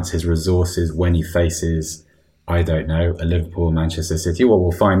balance his resources when he faces, I don't know, a Liverpool or Manchester City. Well,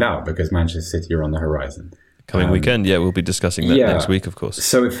 we'll find out, because Manchester City are on the horizon. Coming weekend, we'll be discussing that next week, of course.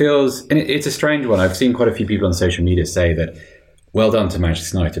 So it feels, and it's a strange one. I've seen quite a few people on social media say that, well done to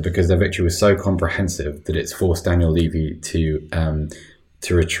Manchester United, because their victory was so comprehensive that it's forced Daniel Levy to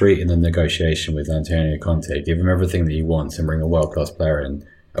retreat in the negotiation with Antonio Conte, give him everything that he wants, and bring a world-class player in,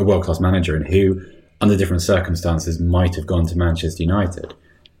 a world-class manager in, who, under different circumstances, might have gone to Manchester United.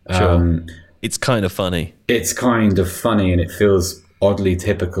 Sure. It's kind of funny. It's kind of funny, and it feels oddly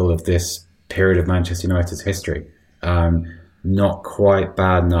typical of this period of Manchester United's history. Not quite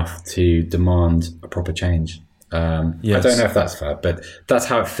bad enough to demand a proper change. Yes. I don't know if that's fair, but that's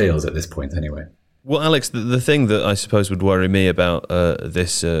how it feels at this point anyway. Well, Alex, the thing that I suppose would worry me about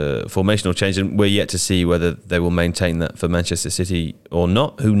this formational change, and we're yet to see whether they will maintain that for Manchester City or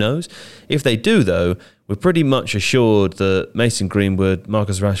not, who knows? If they do, though, we're pretty much assured that Mason Greenwood,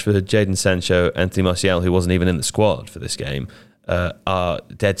 Marcus Rashford, Jadon Sancho, Anthony Martial, who wasn't even in the squad for this game, are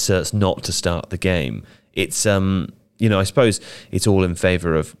dead certs not to start the game. It's, I suppose it's all in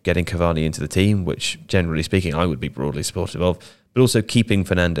favour of getting Cavani into the team, which, generally speaking, I would be broadly supportive of, but also keeping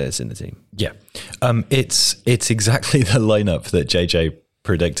Fernandes in the team. Yeah. It's exactly the lineup that JJ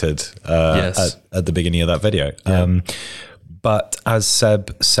predicted at the beginning of that video. Yeah. But as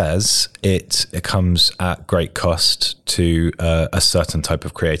Seb says, it comes at great cost to a certain type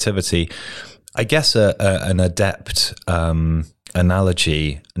of creativity. I guess an adept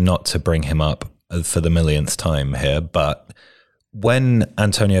analogy, not to bring him up for the millionth time here, but when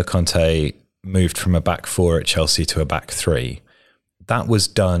Antonio Conte moved from a back four at Chelsea to a back three, that was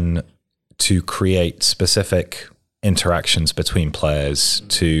done to create specific interactions between players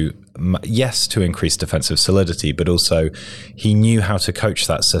to increase defensive solidity, but also he knew how to coach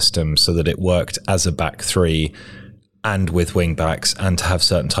that system so that it worked as a back three and with wing backs, and to have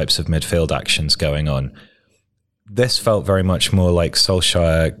certain types of midfield actions going on. this felt very much more like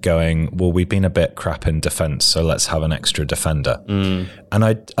Solskjaer going, well, we've been a bit crap in defence, so let's have an extra defender. And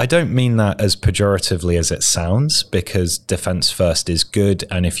I don't mean that as pejoratively as it sounds, because defence first is good,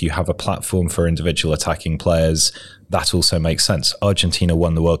 and if you have a platform for individual attacking players, that also makes sense. Argentina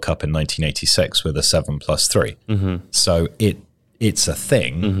won the World Cup in 1986 with a 7+3. So it's a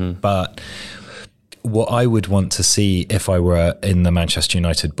thing, but what I would want to see if I were in the Manchester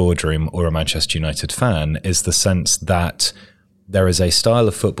United boardroom or a Manchester United fan is the sense that there is a style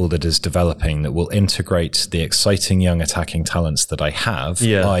of football that is developing that will integrate the exciting young attacking talents that I have,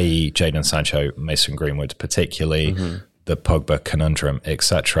 i.e. Jadon Sancho, Mason Greenwood particularly, the Pogba conundrum,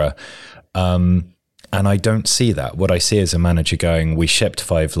 etc. And I don't see that. What I see is a manager going, we shipped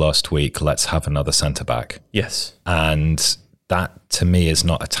 5 last week, let's have another centre-back. Yes. And that, to me, is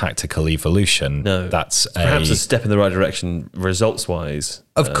not a tactical evolution. No. That's perhaps a step in the right direction results-wise.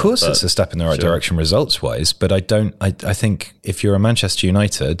 Of course it's a step in the right direction results-wise, but I think if you're a Manchester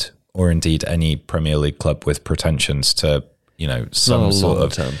United, or indeed any Premier League club with pretensions to, some sort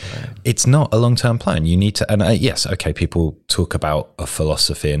of... plan. It's not a long-term plan. You need to... And yes, okay, people talk about a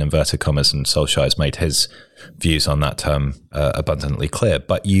philosophy in inverted commas, and Solskjaer has made his views on that term abundantly clear,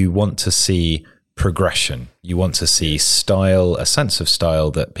 but you want to see progression. You want to see style, a sense of style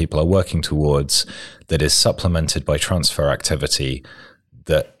that people are working towards, that is supplemented by transfer activity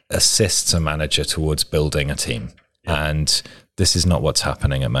that assists a manager towards building a team. And this is not what's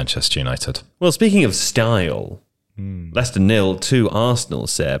happening at Manchester United. Well, speaking of style, Leicester 0 to Arsenal,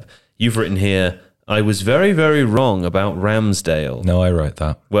 Seb. You've written here, I was very, very wrong about Ramsdale. No, I wrote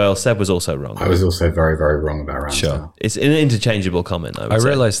that. Well, Seb was also wrong. I was also very, very wrong about Ramsdale. Sure. It's an interchangeable comment, I would say.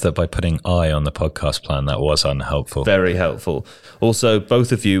 realised that by putting I on the podcast plan, that was unhelpful. Very helpful. Also,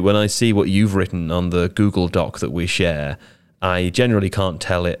 both of you, when I see what you've written on the Google Doc that we share, I generally can't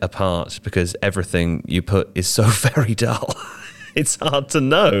tell it apart because everything you put is so very dull. It's hard to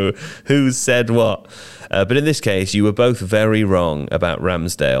know who said what. But in this case, you were both very wrong about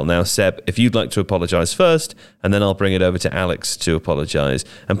Ramsdale. Now, Seb, if you'd like to apologise first, and then I'll bring it over to Alex to apologise.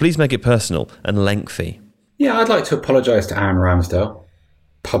 And please make it personal and lengthy. Yeah, I'd like to apologise to Aaron Ramsdale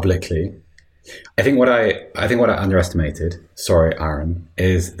publicly. I think what I underestimated, sorry, Aaron,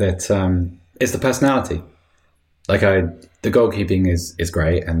 is that it's the personality. The goalkeeping is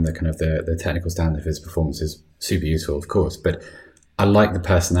great, and the kind of the technical standard of his performance is super useful, of course. But I like the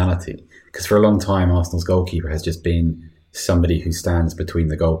personality, because for a long time, Arsenal's goalkeeper has just been somebody who stands between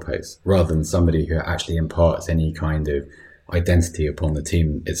the goalposts, rather than somebody who actually imparts any kind of identity upon the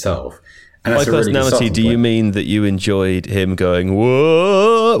team itself. And By personality, do you mean that you enjoyed him going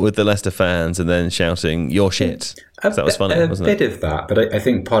whoa with the Leicester fans and then shouting "your shit"? That was funny, wasn't it? A bit of that, but I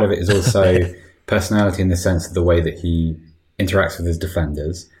think part of it is also personality in the sense of the way that he interacts with his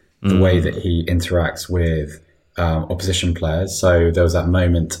defenders, the way that he interacts with opposition players. So there was that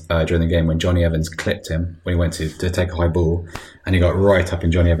moment during the game when Johnny Evans clipped him when he went to take a high ball, and he got right up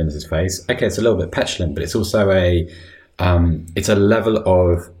in Johnny Evans' face. Okay, it's a little bit petulant, but it's also a level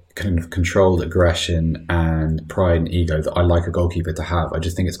of kind of controlled aggression and pride and ego that I like a goalkeeper to have. I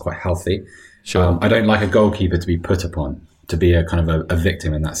just think it's quite healthy. Sure. I don't like a goalkeeper to be put upon, to be a kind of a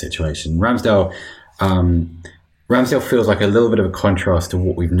victim in that situation. Ramsdale feels like a little bit of a contrast to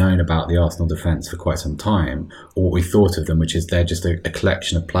what we've known about the Arsenal defence for quite some time, or what we thought of them, which is they're just a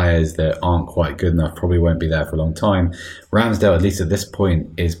collection of players that aren't quite good enough, probably won't be there for a long time. Ramsdale, at least at this point,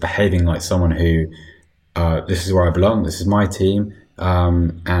 is behaving like someone who, this is where I belong, this is my team,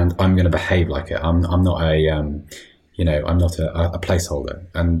 and I'm going to behave like it. I'm not a placeholder,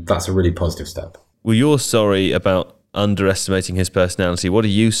 and that's a really positive step. Well, you're sorry about underestimating his personality. What are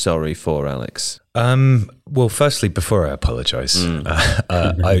you sorry for, Alex? Well, firstly, before I apologise,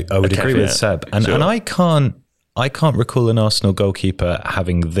 I would agree with Seb, and I can't recall an Arsenal goalkeeper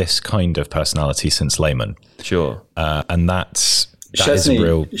having this kind of personality since Lehmann. Sure, and that is a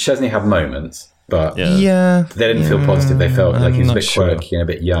real. Chesney had moments, but yeah, they didn't feel positive. They felt like he was a bit quirky and a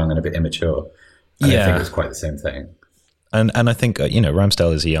bit young and a bit immature. I don't think it was quite the same thing. And I think,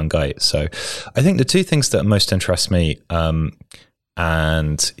 Ramsdale is a young guy. So I think the two things that most interest me,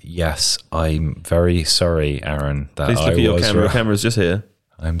 and yes, I'm very sorry, Aaron, that please look at your camera. The camera's just here.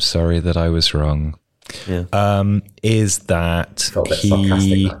 I'm sorry that I was wrong. Yeah. Is that felt a bit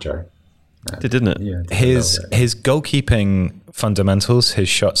sarcastic, that, Joe. Didn't it? Yeah, his goalkeeping fundamentals, his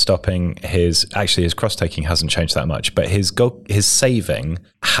shot stopping, his cross taking hasn't changed that much, but his saving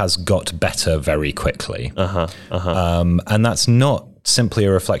has got better very quickly. And that's not simply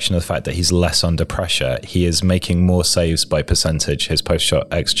a reflection of the fact that he's less under pressure. He is making more saves by percentage. His post shot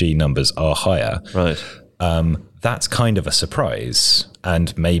XG numbers are higher. Right. that's kind of a surprise.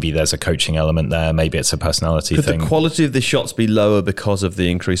 And maybe there's a coaching element there. Maybe it's a personality Could thing. the quality of the shots be lower because of the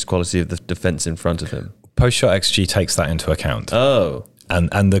increased quality of the defense in front of him? Post-shot XG takes that into account. Oh.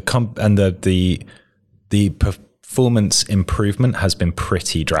 And the performance improvement has been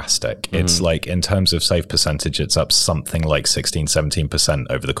pretty drastic. It's like, in terms of save percentage, it's up something like 16, 17%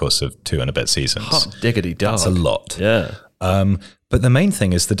 over the course of 2 and a bit seasons. Hot diggity dog. That's a lot. Yeah. But the main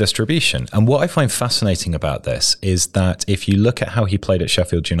thing is the distribution. And what I find fascinating about this is that if you look at how he played at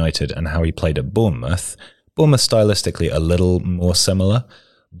Sheffield United and how he played at Bournemouth stylistically a little more similar,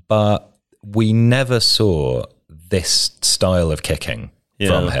 but we never saw this style of kicking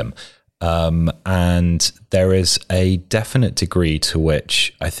from him. And there is a definite degree to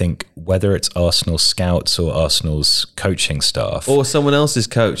which I think, whether it's Arsenal scouts or Arsenal's coaching staff, Or someone else's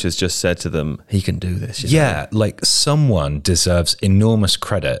coach has just said to them, he can do this. you know? yeah, like someone deserves enormous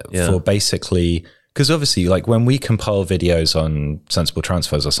credit for basically, because obviously, like when we compile videos on Sensible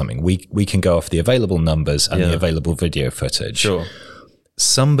Transfers or something, we can go off the available numbers and the available video footage. Sure.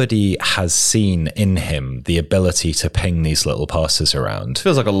 Somebody has seen in him the ability to ping these little passes around.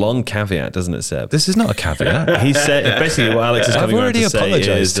 Feels like a long caveat, doesn't it, Seb? This is not a caveat. He said basically what Alex is coming around to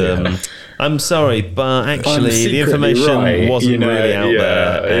say is, I'm sorry, but actually the information wasn't really out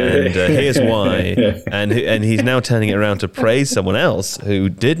there, and here's why. And he's now turning it around to praise someone else who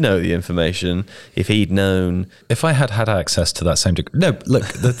did know the information if he'd known. If I had access to that same degree. No, look,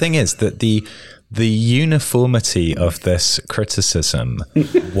 the thing is that the uniformity of this criticism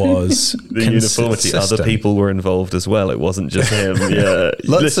was The uniformity. Other consistent. people were involved as well. It wasn't just him. Yeah.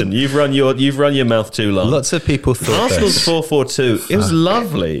 Listen, you've run your mouth too long. Lots of people thought Arsenal's this. 4-4-2. It was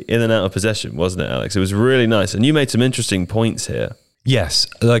lovely in and out of possession, wasn't it, Alex? It was really nice, and you made some interesting points here. Yes,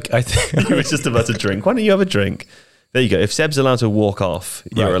 like I think You were just about to drink. Why don't you have a drink? There you go. If Seb's allowed to walk off,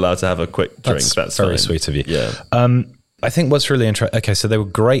 you're allowed to have a quick drink. That's very fine. sweet of you. Yeah. I think what's really interesting, okay, so they were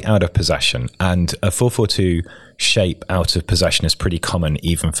great out of possession, and a 4-4-2 shape out of possession is pretty common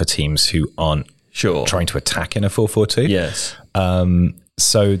even for teams who aren't trying to attack in a 4-4-2. Yes.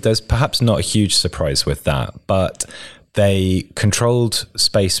 So there's perhaps not a huge surprise with that, but they controlled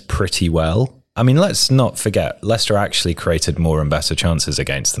space pretty well. I mean, let's not forget, Leicester actually created more and better chances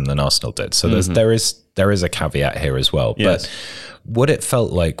against them than Arsenal did. So there is a caveat here as well. Yes. But what it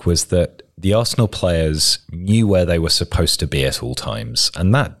felt like was that the Arsenal players knew where they were supposed to be at all times.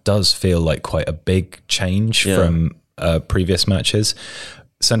 And that does feel like quite a big change from previous matches.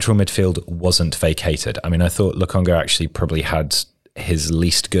 Central midfield wasn't vacated. I mean, I thought Lokonga actually probably had his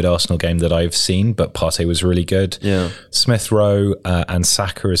least good Arsenal game that I've seen, but Partey was really good. Yeah. Smith Rowe and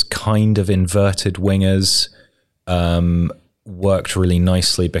Saka as kind of inverted wingers worked really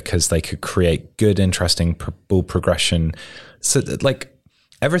nicely because they could create good, interesting ball progression. So, like,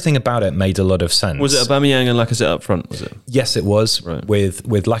 everything about it made a lot of sense. Was it Aubameyang and Lacazette up front, was it? Yes, it was. Right. With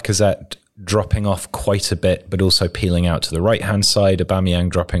Lacazette dropping off quite a bit, but also peeling out to the right-hand side.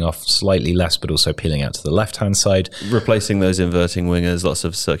 Aubameyang dropping off slightly less, but also peeling out to the left-hand side. Replacing those inverting wingers, lots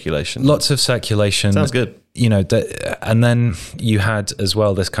of circulation. Lots of circulation. Sounds good. You know, and then you had as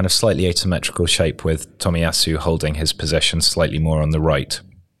well this kind of slightly asymmetrical shape with Tomiyasu holding his position slightly more on the right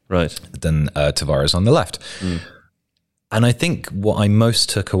than Tavares on the left. And I think what I most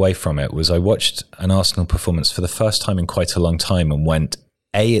took away from it was I watched an Arsenal performance for the first time in quite a long time and went,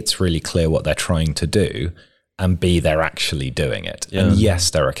 A, it's really clear what they're trying to do, and B, they're actually doing it. Yeah. And yes,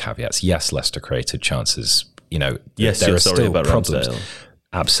 there are caveats. Yes, Leicester created chances. You know, Yes, there you're are sorry still about problems. Ramsdale.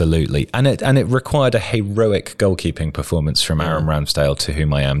 Absolutely. And it required a heroic goalkeeping performance from Aaron Ramsdale, to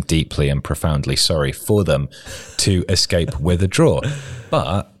whom I am deeply and profoundly sorry for them, to escape with a draw.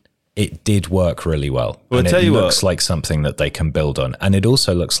 But it did work really well. Well, and tell it you looks what. like something that they can build on. And it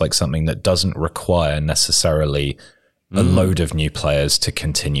also looks like something that doesn't require necessarily a load of new players to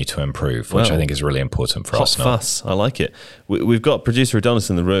continue to improve, which Well, I think is really important for Hot Arsenal. fuss. I like it. We've got producer Adonis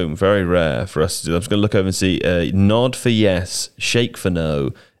in the room. Very rare for us to do. I'm just going to look over and see. Nod for yes, shake for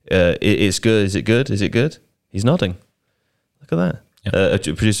no. It's good. Is it good? Is it good? He's nodding. Look at that.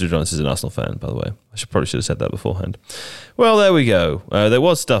 Producer Adonis is an Arsenal fan, by the way. Probably should have said that beforehand. Well, there we go. There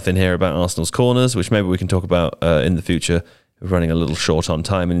was stuff in here about Arsenal's corners, which maybe we can talk about in the future. We're running a little short on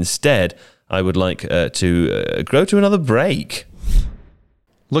time, and instead, I would like to go to another break.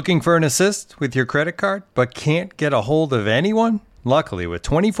 Looking for an assist with your credit card, but can't get a hold of anyone? Luckily, with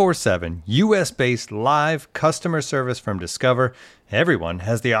 24/7 US-based live customer service from Discover, everyone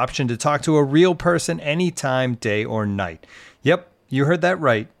has the option to talk to a real person anytime, day or night. Yep, you heard that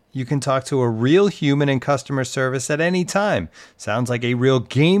right. You can talk to a real human in customer service at any time. Sounds like a real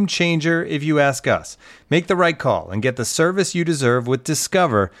game changer if you ask us. Make the right call and get the service you deserve with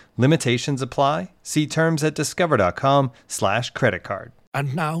Discover. Limitations apply. See terms at discover.com/creditcard.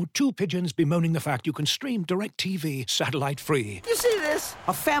 And now, two pigeons bemoaning the fact you can stream DirecTV satellite-free. You see this?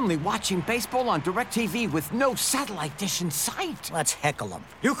 A family watching baseball on DirecTV with no satellite dish in sight. Let's heckle them.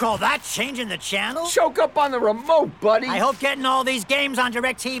 You call that changing the channel? Choke up on the remote, buddy. I hope getting all these games on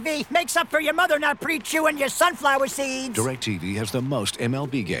DirecTV makes up for your mother not pre-chewing your sunflower seeds. DirecTV has the most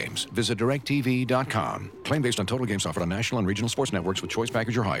MLB games. Visit DirecTV.com. Claim based on total games offered on national and regional sports networks with choice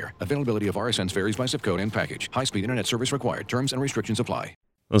package or higher. Availability of RSNs varies by zip code and package. High-speed internet service required. Terms and restrictions apply.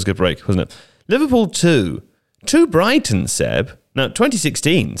 That was a good break, wasn't it? Liverpool 2. 2 Brighton, Seb. Now,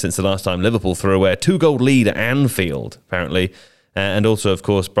 2016, since the last time Liverpool threw away a 2-goal lead at Anfield, apparently. And also, of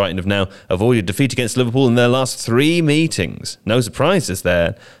course, Brighton have now avoided defeat against Liverpool in their last 3 meetings. No surprises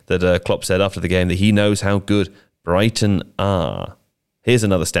there that Klopp said after the game that he knows how good Brighton are. Here's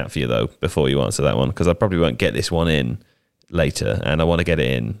another stat for you, though, before you answer that one, because I probably won't get this one in later, and I want to get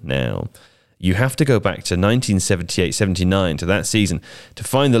it in now. You have to go back to 1978-79, to that season, to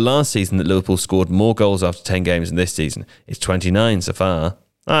find the last season that Liverpool scored more goals after 10 games than this season. It's 29 so far.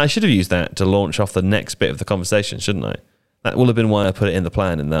 I should have used that to launch off the next bit of the conversation, shouldn't I? That will have been why I put it in the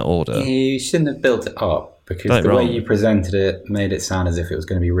plan in that order. You shouldn't have built it up, because the way you presented it made it sound as if it was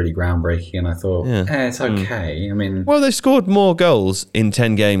going to be really groundbreaking, and I thought, it's okay. I mean... Well, they've scored more goals in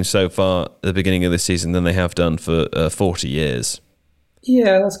 10 games so far at the beginning of this season than they have done for 40 years.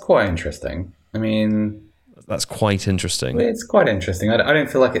 Yeah, that's quite interesting. I mean... That's quite interesting. It's quite interesting. I don't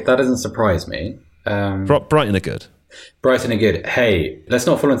feel like it... That doesn't surprise me. Brighton are good. Brighton are good. Hey, let's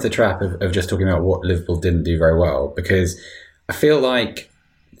not fall into the trap of just talking about what Liverpool didn't do very well, because I feel like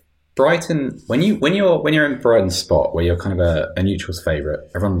Brighton, when you're in Brighton's spot where you're kind of a neutral's favourite,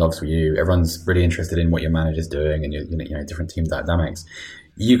 everyone loves you, everyone's really interested in what your manager's doing, and you know different team dynamics.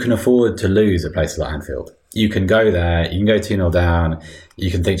 You can afford to lose at places like Anfield. You can go there, you can go 2-0 down, you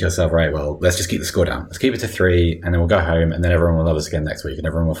can think to yourself, right, well, let's just keep the score down. Let's keep it to 3, and then we'll go home, and then everyone will love us again next week, and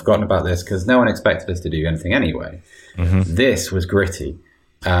everyone will have forgotten about this, because no one expected us to do anything anyway. Mm-hmm. This was gritty.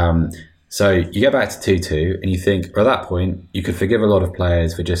 So you get back to 2-2, and you think, well, at that point, you could forgive a lot of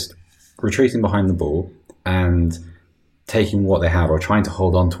players for just retreating behind the ball and taking what they have, or trying to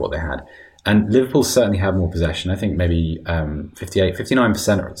hold on to what they had. And Liverpool certainly had more possession. I think maybe 58,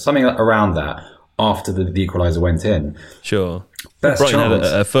 59%, or something around that, after the equaliser went in. Sure. Brighton had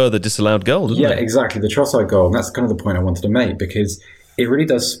a further disallowed goal, didn't they? Yeah, exactly. The Trossard goal. And that's kind of the point I wanted to make, because it really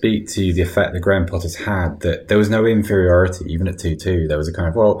does speak to the effect that Graham Potter's had, that there was no inferiority, even at 2-2. There was a kind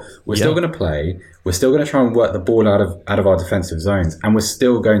of, well, we're still going to play. We're still going to try and work the ball out of our defensive zones. And we're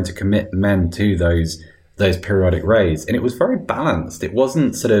still going to commit men to those periodic raids. And it was very balanced. It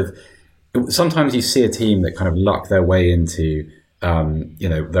wasn't sort of... Sometimes you see a team that kind of luck their way into...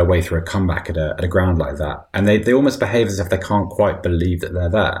 their way through a comeback at a ground like that, and they almost behave as if they can't quite believe that they're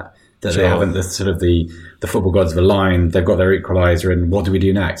there, that they haven't the football gods have aligned, they've got their equaliser, and what do we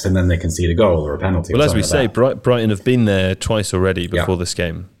do next? And then they concede a goal or a penalty. Well, as we say, Brighton have been there twice already before this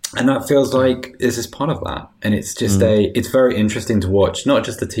game, and that feels like this is part of that. And it's just it's very interesting to watch, not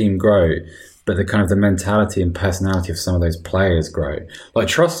just the team grow, but the kind of the mentality and personality of some of those players grow. Like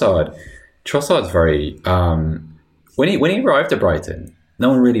Trossard's very. When he arrived at Brighton, no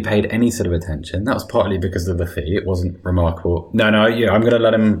one really paid any sort of attention. That was partly because of the fee. It wasn't remarkable. No, I'm going to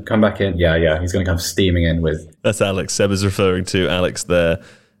let him come back in. Yeah, he's going to come steaming in with... That's Alex. Seb is referring to Alex there.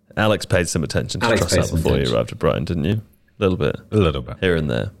 Alex paid some attention to Trossard before he arrived at Brighton, didn't you? A little bit. Here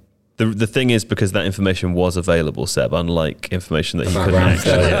and there. The thing is, because that information was available, Seb, unlike information that he couldn't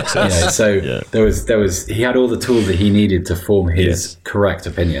actually access. There was he had all the tools that he needed to form his correct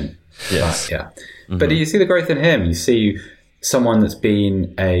opinion. Yes. But do you see the growth in him? You see someone that's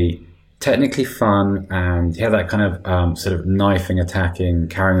been a technically fun, and he had that kind of sort of knifing, attacking,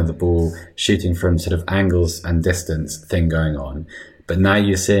 carrying of the ball, shooting from sort of angles and distance thing going on. But now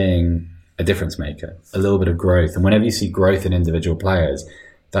you're seeing a difference maker, a little bit of growth. And whenever you see growth in individual players,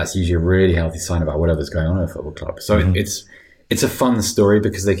 that's usually a really healthy sign about whatever's going on in a football club. So it's a fun story,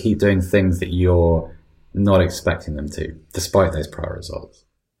 because they keep doing things that you're not expecting them to, despite those prior results.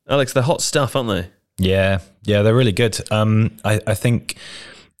 Alex, they're hot stuff, aren't they? Yeah, they're really good. I think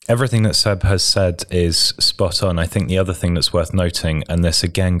everything that Seb has said is spot on. I think the other thing that's worth noting, and this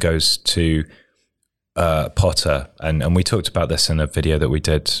again goes to Potter, and we talked about this in a video that we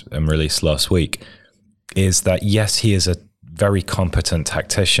did and released last week, is that yes, he is a very competent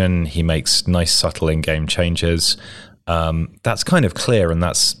tactician. He makes nice, subtle in-game changes. That's kind of clear, and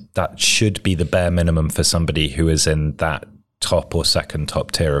that should be the bare minimum for somebody who is in that top or second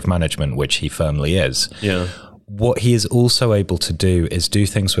top tier of management, which he firmly is. Yeah. What he is also able to do is do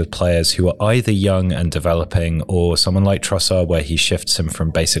things with players who are either young and developing, or someone like Trossard, where he shifts him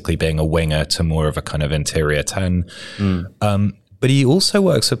from basically being a winger to more of a kind of interior 10. But he also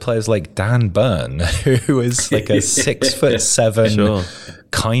works with players like Dan Burn, who is like a 6'7", Sure.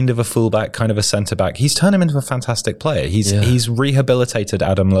 kind of a fullback, kind of a centre back. He's turned him into a fantastic player. He's rehabilitated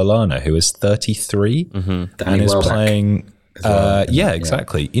Adam Lallana, who is 33 and is playing.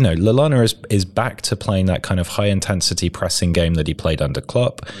 Exactly. You know, Lallana is back to playing that kind of high intensity pressing game that he played under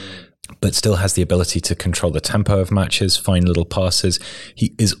Klopp, but still has the ability to control the tempo of matches, find little passes.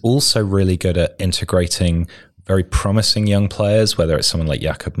 He is also really good at integrating very promising young players, whether it's someone like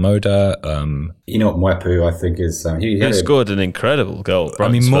Jakob Moda. Mwepu, I think, is He scored an incredible goal. I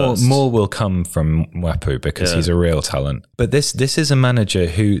mean, more will come from Mwepu because he's a real talent. But this is a manager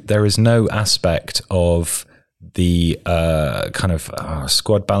who there is no aspect of the kind of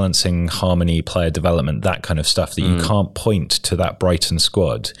squad balancing, harmony, player development, that kind of stuff that you can't point to that Brighton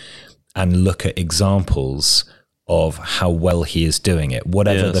squad and look at examples of how well he is doing it,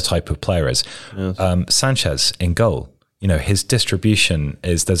 whatever the type of player is. Sanchez in goal, you know, his distribution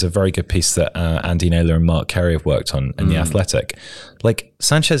is, there's a very good piece that Andy Naylor and Mark Carey have worked on in The Athletic. Like,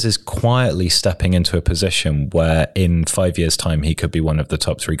 Sanchez is quietly stepping into a position where in 5 years' time, he could be one of the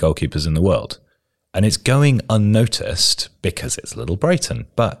top 3 goalkeepers in the world. And it's going unnoticed because it's Little Brighton,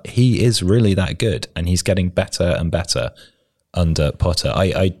 but he is really that good, and he's getting better and better under Potter.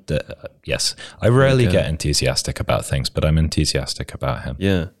 I rarely get enthusiastic about things, but I'm enthusiastic about him.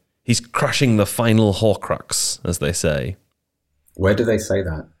 Yeah. He's crushing the final Horcrux, as they say. Where do they say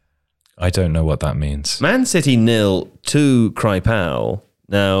that? I don't know what that means. Man City 0-2 Crypal.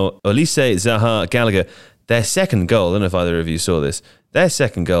 Now, Olise, Zaha, Gallagher, their second goal, I don't know if either of you saw this, their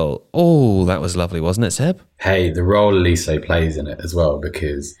second goal, that was lovely, wasn't it, Seb? Hey, the role Elise plays in it as well,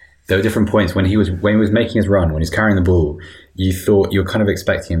 because there were different points when he was making his run, when he's carrying the ball, you were kind of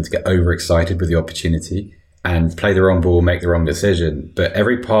expecting him to get overexcited with the opportunity and play the wrong ball, make the wrong decision. But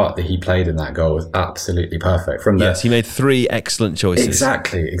every part that he played in that goal was absolutely perfect. Yes, he made 3 excellent choices.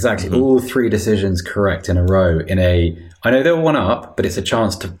 Exactly. All 3 decisions correct in a row. I know they were 1 up, but it's a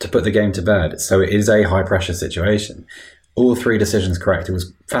chance to put the game to bed. So it is a high pressure situation. All 3 decisions correct. It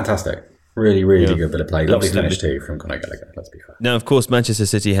was fantastic. Really, really good bit of play. Lovely finish too from Conor Gallagher, let's be fair. Now, of course, Manchester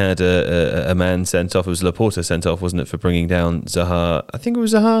City had a man sent off. It was Laporta sent off, wasn't it, for bringing down Zaha? I think it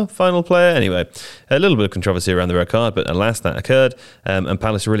was Zaha, final player. Anyway, a little bit of controversy around the red card, but alas, that occurred. And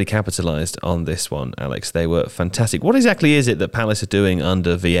Palace really capitalised on this one, Alex. They were fantastic. What exactly is it that Palace are doing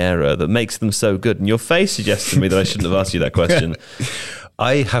under Vieira that makes them so good? And your face suggests to me that I shouldn't have asked you that question.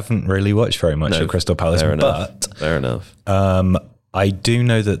 I haven't really watched very much of Crystal Palace, Fair enough. I do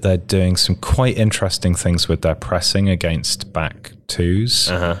know that they're doing some quite interesting things with their pressing against back twos,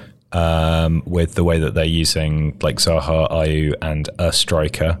 with the way that they're using like Zaha, Ayew, and a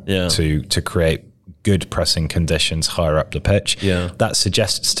striker to create good pressing conditions higher up the pitch. Yeah. That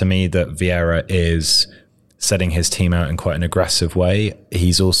suggests to me that Vieira is setting his team out in quite an aggressive way.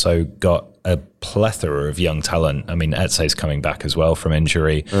 He's also got a plethora of young talent. I mean, Etse's coming back as well from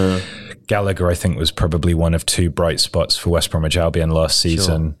injury. Gallagher, I think, was probably one of 2 bright spots for West Bromwich Albion last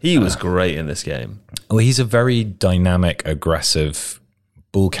season. Sure. He was great in this game. Well, he's a very dynamic, aggressive,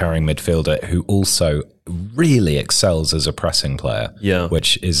 ball-carrying midfielder who also really excels as a pressing player,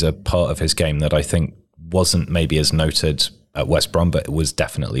 which is a part of his game that I think wasn't maybe as noted at West Brom, but it was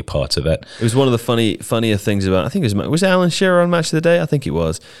definitely part of it. It was one of the funnier things about, I think it was Alan Shearer on Match of the Day? I think it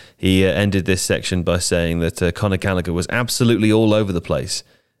was. He ended this section by saying that Conor Gallagher was absolutely all over the place.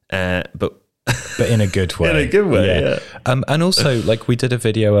 But in a good way. In a good way, yeah. And also, like, we did a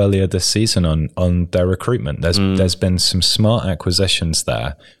video earlier this season on their recruitment. There's been some smart acquisitions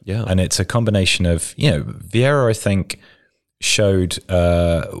there. Yeah. And it's a combination of, Vieira, I think, showed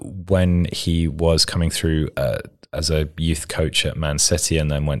when he was coming through as a youth coach at Man City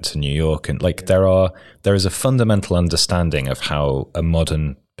and then went to New York. And like there is a fundamental understanding of how a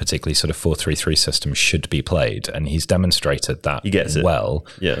modern, particularly sort of 4-3-3 system should be played. And he's demonstrated that he gets it well.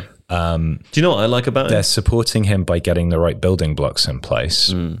 Yeah. Do you know what I like about They're him? supporting him by getting the right building blocks in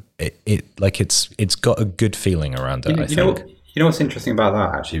place. It's got a good feeling around it, I think. You know what's interesting about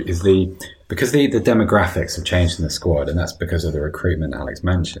that actually is because the demographics have changed in the squad, and that's because of the recruitment Alex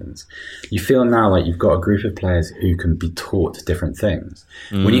mentions. You feel now like you've got a group of players who can be taught different things.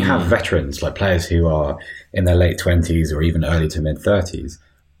 When you have veterans, like players who are in their late 20s or even early to mid 30s,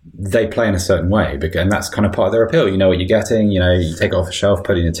 they play in a certain way, and that's kind of part of their appeal. You know what you're getting, you take it off the shelf,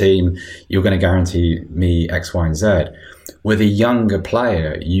 put it in a team, you're going to guarantee me X, Y, and Z. With a younger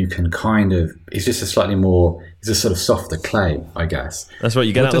player, you can it's just it's a sort of softer clay, I guess. That's right,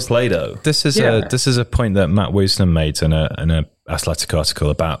 you get out of the Play-Doh. This is a point that Matt Woosnam made in a Athletic article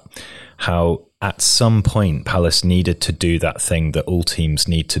about how at some point Palace needed to do that thing that all teams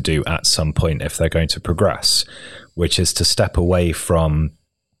need to do at some point if they're going to progress, which is to step away from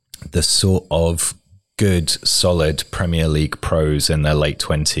the sort of good, solid Premier League pros in their late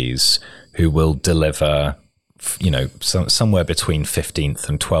 20s who will deliver, somewhere between 15th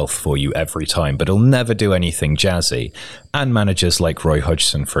and 12th for you every time, but he'll never do anything jazzy. And managers like Roy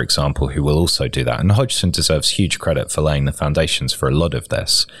Hodgson, for example, who will also do that. And Hodgson deserves huge credit for laying the foundations for a lot of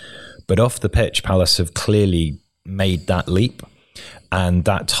this. But off the pitch, Palace have clearly made that leap. And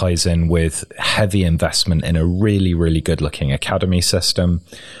that ties in with heavy investment in a really, really good-looking academy system.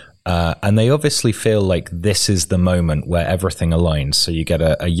 And they obviously feel like this is the moment where everything aligns. So you get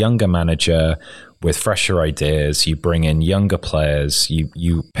a younger manager with fresher ideas, you bring in younger players,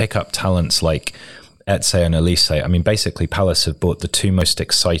 you pick up talents like Eze and Elise. I mean, basically, Palace have bought the two most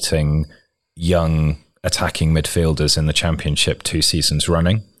exciting young attacking midfielders in the Championship 2 seasons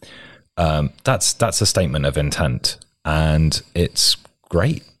running. That's a statement of intent, and it's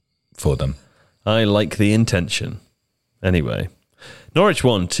great for them. I like the intention. Anyway, Norwich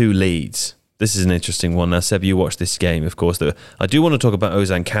won 2 Leeds. This is an interesting one. Now, Seb, you watched this game, of course. I do want to talk about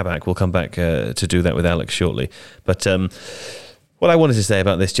Ozan Kabak. We'll come back to do that with Alex shortly. But what I wanted to say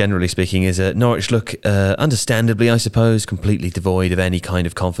about this, generally speaking, is Norwich look, understandably, I suppose, completely devoid of any kind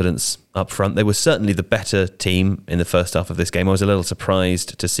of confidence up front. They were certainly the better team in the first half of this game. I was a little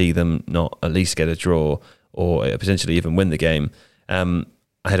surprised to see them not at least get a draw or potentially even win the game. I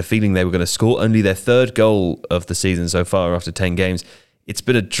had a feeling they were going to score only their 3rd goal of the season so far after 10 games. It's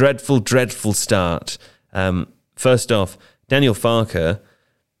been a dreadful, dreadful start. First off, Daniel Farke.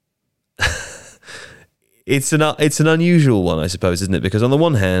 It's an unusual one, I suppose, isn't it? Because on the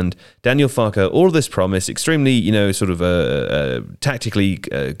one hand, Daniel Farke, all this promise, extremely, sort of a tactically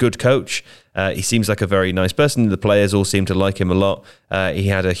good coach. He seems like a very nice person. The players all seem to like him a lot. He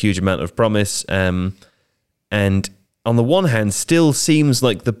had a huge amount of promise. And on the one hand, still seems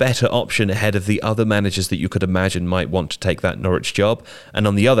like the better option ahead of the other managers that you could imagine might want to take that Norwich job. And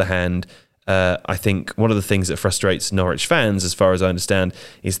on the other hand, I think one of the things that frustrates Norwich fans, as far as I understand,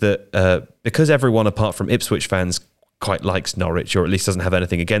 is that because everyone apart from Ipswich fans quite likes Norwich, or at least doesn't have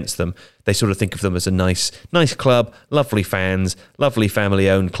anything against them, they sort of think of them as a nice club, lovely fans, lovely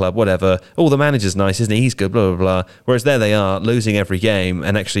family-owned club, whatever. Oh, the manager's nice, isn't he? He's good, blah, blah, blah. Whereas there they are, losing every game,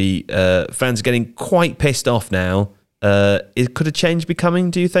 and actually fans are getting quite pissed off now. Could a change be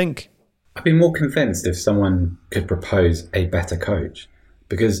coming, do you think? I'd be more convinced if someone could propose a better coach.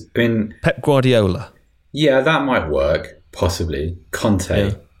 Because, Pep Guardiola. Yeah, that might work, possibly.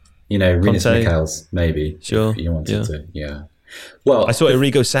 Conte. Yeah. Rinus Michels, maybe. Sure. If you wanted to, yeah. Well, I saw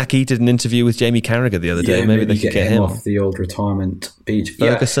Arrigo Sacchi did an interview with Jamie Carragher the other day. Maybe they could get him off the old retirement beach.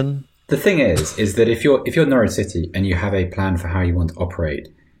 Ferguson. Yeah. The thing is that if you're Norwich City and you have a plan for how you want to operate,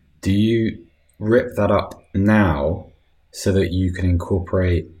 do you rip that up now so that you can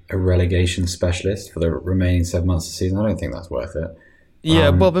incorporate a relegation specialist for the remaining 7 months of the season? I don't think that's worth it. Yeah,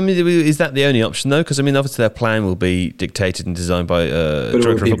 well, I mean, is that the only option, though? Because, I mean, obviously their plan will be dictated and designed by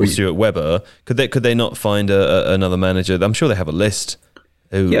Director of Football Stuart Webber. Could they not find another manager? I'm sure they have a list.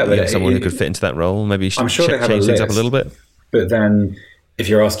 Someone who could fit into that role. Maybe I'm sure they have change things up a little bit. But then, if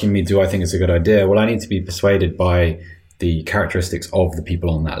you're asking me, do I think it's a good idea? Well, I need to be persuaded by the characteristics of the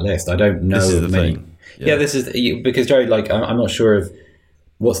people on that list. I don't know. This is the thing. Yeah, this is because Joe. I'm not sure of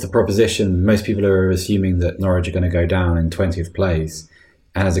what's the proposition. Most people are assuming that Norwich are going to go down in 20th place.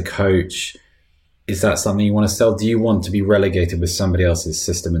 And as a coach, is that something you want to sell? Do you want to be relegated with somebody else's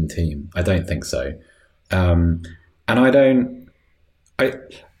system and team? I don't think so. And in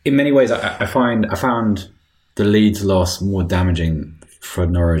many ways, I found the Leeds loss more damaging for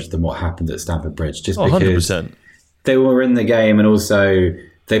Norwich than what happened at Stamford Bridge, just because 100%. They were in the game and also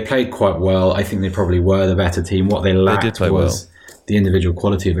they played quite well. I think they probably were the better team. What they lacked was the individual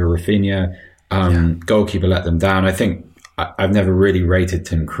quality of a Rafinha. Goalkeeper let them down. I think I've never really rated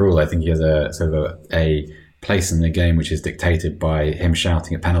Tim Krul. I think he has a sort of a place in the game which is dictated by him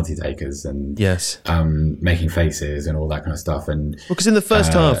shouting at penalty takers and making faces and all that kind of stuff. And because in the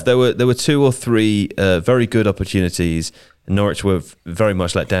first half there were 2 or 3 very good opportunities. Norwich were very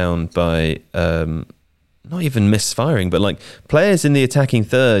much let down by not even misfiring, but like players in the attacking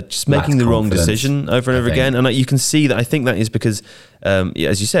third just making the wrong decision over and over again. And you can see that. I think that is because,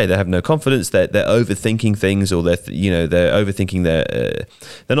 as you say, they have no confidence. They're overthinking things, or they're overthinking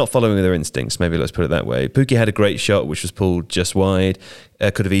they're not following their instincts. Maybe let's put it that way. Pukki had a great shot, which was pulled just wide.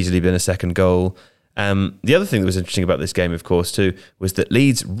 Could have easily been a second goal. The other thing that was interesting about this game, of course, too, was that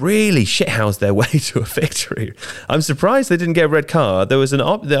Leeds really shithoused their way to a victory. I'm surprised they didn't get a red card. There was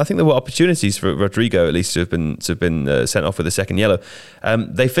I think there were opportunities for Rodrigo at least to have been sent off with a second yellow.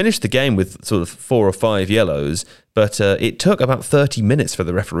 They finished the game with sort of 4 or 5 yellows, but it took about 30 minutes for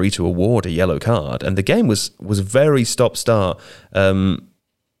the referee to award a yellow card, and the game was very stop-start.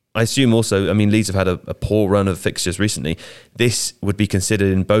 I assume also, I mean, Leeds have had a poor run of fixtures recently. This would be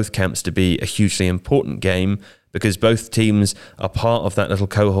considered in both camps to be a hugely important game because both teams are part of that little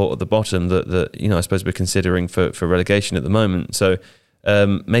cohort at the bottom that I suppose we're considering for relegation at the moment. So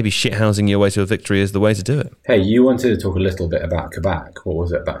maybe shithousing your way to a victory is the way to do it. Hey, you wanted to talk a little bit about Kabak. What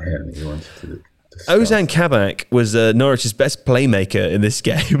was it about him that you wanted to discuss? Ozan Kabak was Norwich's best playmaker in this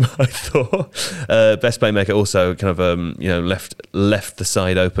game, I thought. Best playmaker, also kind of left the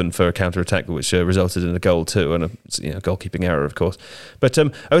side open for a counter-attack, which resulted in a goal too, and a goalkeeping error, of course. But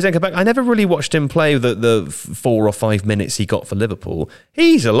Ozan Kabak, I never really watched him play the 4 or 5 minutes he got for Liverpool.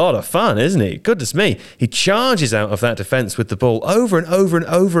 He's a lot of fun, isn't he? Goodness me. He charges out of that defence with the ball over and over and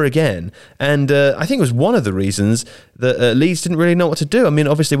over again. And I think it was one of the reasons that Leeds didn't really know what to do. I mean,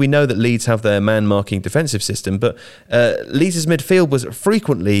 obviously we know that Leeds have their man-marking defensive system, but Leeds' midfield was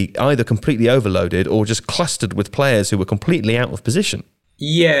frequently either completely overloaded or just clustered with players who were completely out of position.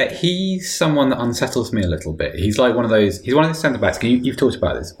 Yeah, he's someone that unsettles me a little bit. He's like one of those centre-backs. You've talked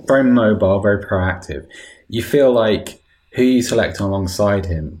about this. Very mobile, very proactive. You feel like who you select alongside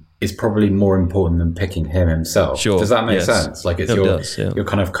him is probably more important than picking him himself. Sure. Does that make sense? Like it's your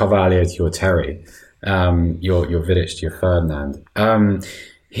kind of Carvalho to your Terry, your Vidic to your Ferdinand.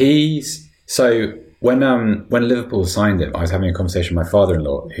 So when Liverpool signed him, I was having a conversation with my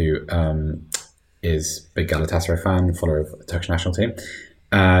father-in-law, who is a big Galatasaray fan, follower of the Turkish national team.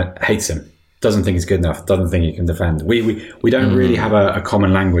 Hates him, doesn't think he's good enough, doesn't think he can defend. We don't really have a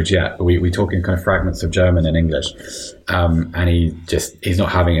common language yet. We talk in kind of fragments of German and English, and he's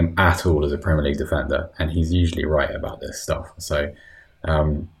not having him at all as a Premier League defender, and he's usually right about this stuff. So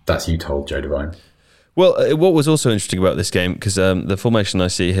that's you told, Joe Devine. Well, what was also interesting about this game, because the formation I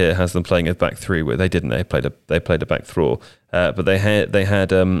see here has them playing a back three, where they didn't. They played a back four, but they had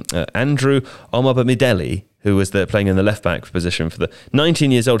Andrew Omobamidele, who was playing in the left back position for the 19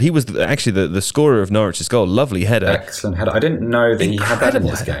 years old. He was actually the scorer of Norwich's goal. Lovely header, excellent header. I didn't know that he had that in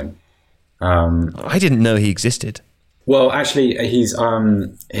this game. I didn't know he existed. Well, actually, he's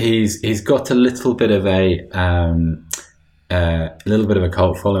got a little bit of a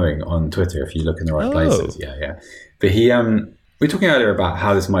cult following on Twitter if you look in the right places. Yeah. But we were talking earlier about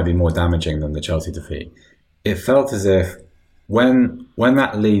how this might be more damaging than the Chelsea defeat. It felt as if when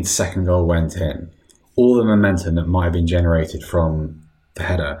that Leeds second goal went in, all the momentum that might have been generated from the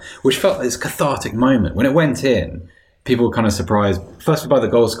header, which felt like this cathartic moment when it went in, people were kind of surprised, firstly by the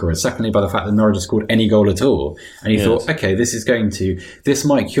goal scorer, secondly by the fact that Norwich had scored any goal at all. And you thought, okay, this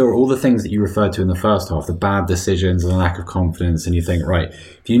might cure all the things that you referred to in the first half, the bad decisions and the lack of confidence. And you think, right,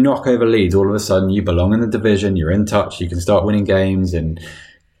 if you knock over Leeds, all of a sudden you belong in the division, you're in touch, you can start winning games, and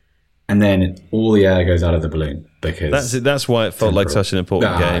then all the air goes out of the balloon. Because that's why it felt like such an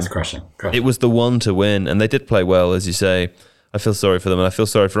important game. It's crushing. It was the one to win, and they did play well, as you say. I feel sorry for them, and I feel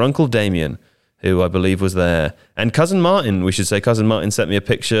sorry for Uncle Damien, who I believe was there. And Cousin Martin, we should say. Cousin Martin sent me a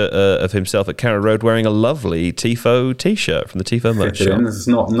picture of himself at Carrow Road wearing a lovely Tifo T-shirt from the Tifo merch shop. This is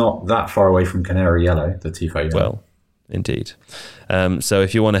not that far away from Canary Yellow, the Tifo Yellow. Well, indeed. So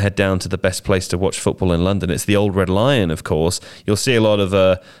if you want to head down to the best place to watch football in London, it's the Old Red Lion, of course. You'll see a lot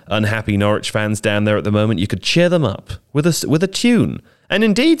of unhappy Norwich fans down there at the moment. You could cheer them up with a tune. And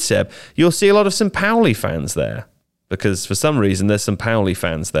indeed, Seb, you'll see a lot of St. Pauli fans there, because for some reason there's some Pauli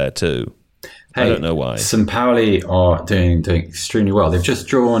fans there too. I don't know why. St. Pauli are doing extremely well. They've just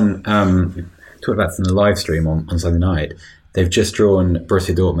drawn, we talked about this in the live stream on Sunday night, they've just drawn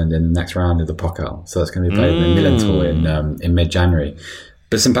Borussia Dortmund in the next round of the Pokal. So that's going to be played in Millerntor in mid-January.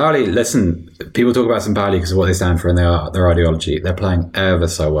 But St. Pauli, listen, people talk about St. Pauli because of what they stand for and their ideology. They're playing ever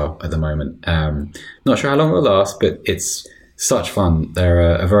so well at the moment. Not sure how long it will last, but it's such fun.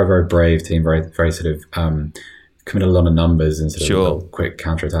 They're a very, very brave team, very, very sort of committed a lot of numbers and sort of quick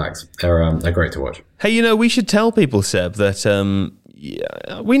counter-attacks. They're great to watch. Hey, we should tell people, Seb, that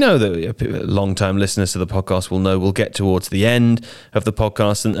we know that long-time listeners to the podcast will know we'll get towards the end of the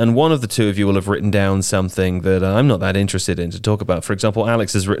podcast, and one of the two of you will have written down something that I'm not that interested in to talk about. For example,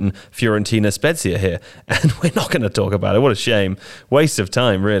 Alex has written Fiorentina Spezia here, and we're not going to talk about it. What a shame. Waste of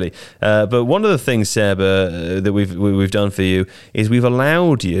time, really. But one of the things, Seb, that we've done for you is we've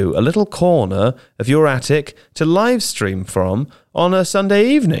allowed you a little corner of your attic to live stream from on a Sunday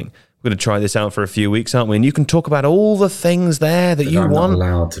evening. We're going to try this out for a few weeks, aren't we? And you can talk about all the things there that you I'm want. not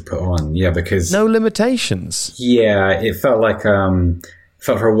allowed to put on, because no limitations. Yeah, it felt like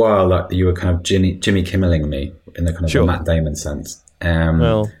felt for a while like you were kind of Jimmy Kimmeling me in the kind of a Matt Damon sense.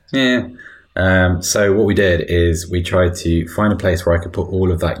 So what we did is we tried to find a place where I could put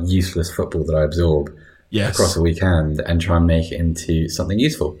all of that useless football that I absorb across the weekend and try and make it into something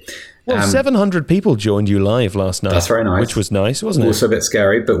useful. Well, 700 people joined you live last night. That's very nice. Which was nice, wasn't it? Also a bit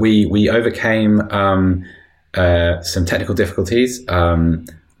scary, but we overcame some technical difficulties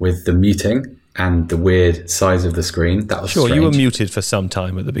with the muting and the weird size of the screen. That was strange. You were muted for some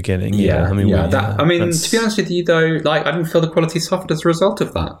time at the beginning. To be honest with you, though, I didn't feel the quality suffered as a result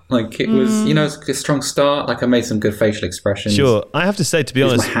of that. It was, a strong start. I made some good facial expressions. Sure, I have to say, to be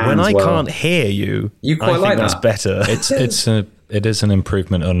honest, when I can't hear you, quite like that's better. It is an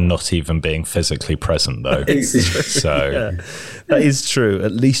improvement on not even being physically present, though. So that is true.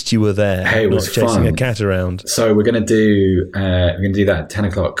 At least you were there. Hey, it was not chasing fun. a cat around. So we're going to do that at 10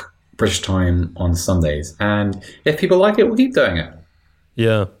 o'clock British time on Sundays, and if people like it, we'll keep doing it.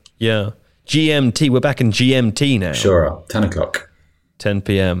 Yeah. GMT. We're back in GMT now. Sure. 10 o'clock. 10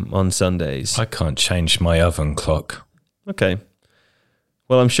 p.m. on Sundays. I can't change my oven clock. Okay.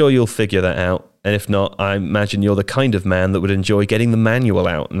 Well, I'm sure you'll figure that out. And if not, I imagine you're the kind of man that would enjoy getting the manual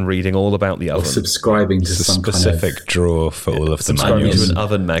out and reading all about the oven. Or subscribing to some specific kind of drawer for all of the subscribing manuals. to an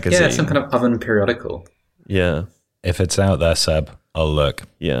oven magazine. Yeah, some kind of oven periodical. Yeah. If it's out there, Seb, I'll look.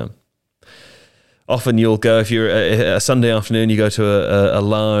 Yeah. Often you'll go, if you're a Sunday afternoon, you go to a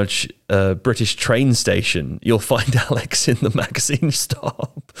large British train station, you'll find Alex in the magazine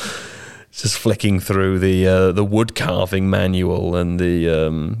stop. Just flicking through the wood carving manual and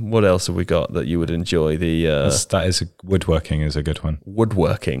the what else have we got that you would enjoy? Woodworking is a good one.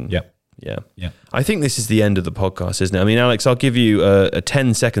 Woodworking. Yep. Yeah. I think this is the end of the podcast, isn't it? I mean, Alex, I'll give you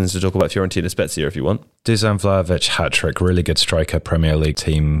 10 seconds to talk about Fiorentina Spezia if you want. Dusan Vlahovic, hat-trick, really good striker, Premier League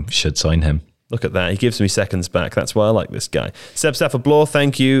team should sign him. Look at that. He gives me seconds back. That's why I like this guy. Seb Stafford-Bloor,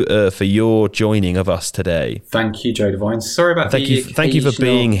 thank you for your joining of us today. Thank you, Joe Devine. Sorry about Thank you for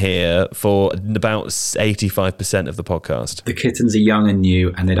being here for about 85% of the podcast. The kittens are young and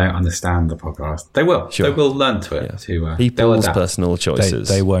new, and they don't understand the podcast. They will. Sure. They will learn to it. Yeah. People's personal choices.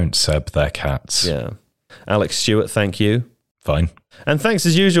 They won't, Seb. They're cats. Yeah. Alex Stewart, thank you. Fine. And thanks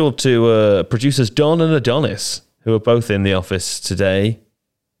as usual to producers Don and Adonis, who are both in the office today.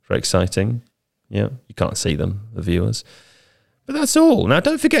 Very exciting. Yeah, you can't see them, the viewers. But that's all. Now,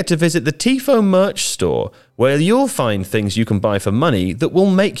 don't forget to visit the Tifo merch store, where you'll find things you can buy for money that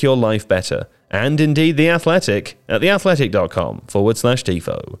will make your life better. And indeed, The Athletic at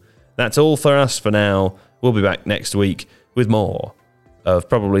theathletic.com/Tifo. That's all for us for now. We'll be back next week with more of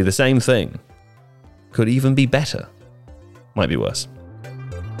probably the same thing. Could even be better. Might be worse.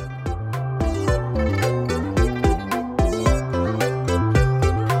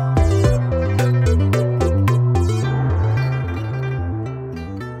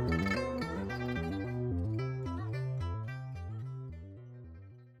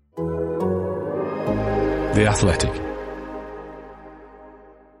 The Athletic.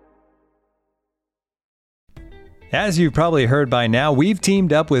 As you've probably heard by now, we've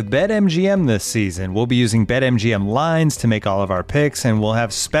teamed up with BetMGM this season. We'll be using BetMGM lines to make all of our picks, and we'll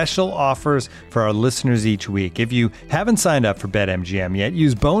have special offers for our listeners each week. If you haven't signed up for BetMGM yet,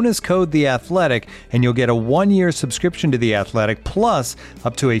 use bonus code THEATHLETIC, and you'll get a 1-year subscription to The Athletic, plus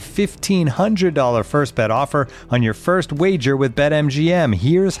up to a $1,500 first bet offer on your first wager with BetMGM.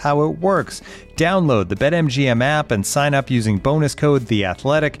 Here's how it works. Download the BetMGM app and sign up using bonus code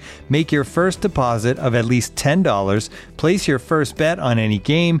THEATHLETIC. Make your first deposit of at least $10. Place your first bet on any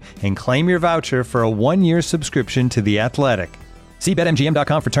game and claim your voucher for a 1-year subscription to The Athletic. See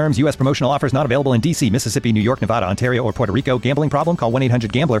BetMGM.com for terms. U.S. promotional offers not available in D.C., Mississippi, New York, Nevada, Ontario, or Puerto Rico. Gambling problem? Call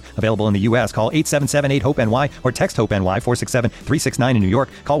 1-800-GAMBLER. Available in the U.S. Call 877-8-HOPE-NY or text HOPE-NY 467-369 in New York.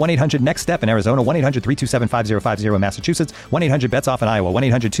 Call 1-800-NEXT-STEP in Arizona. 1-800-327-5050 in Massachusetts. 1-800-BETS-OFF in Iowa.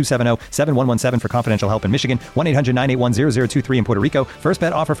 1-800-270-7117 for confidential help in Michigan. 1-800-981-0023 in Puerto Rico. First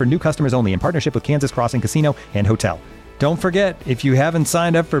bet offer for new customers only in partnership with Kansas Crossing Casino and Hotel. Don't forget, if you haven't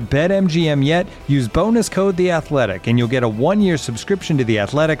signed up for BetMGM yet, use bonus code The Athletic, and you'll get a 1-year subscription to The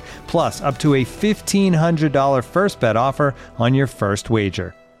Athletic, plus up to a $1,500 first bet offer on your first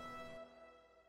wager.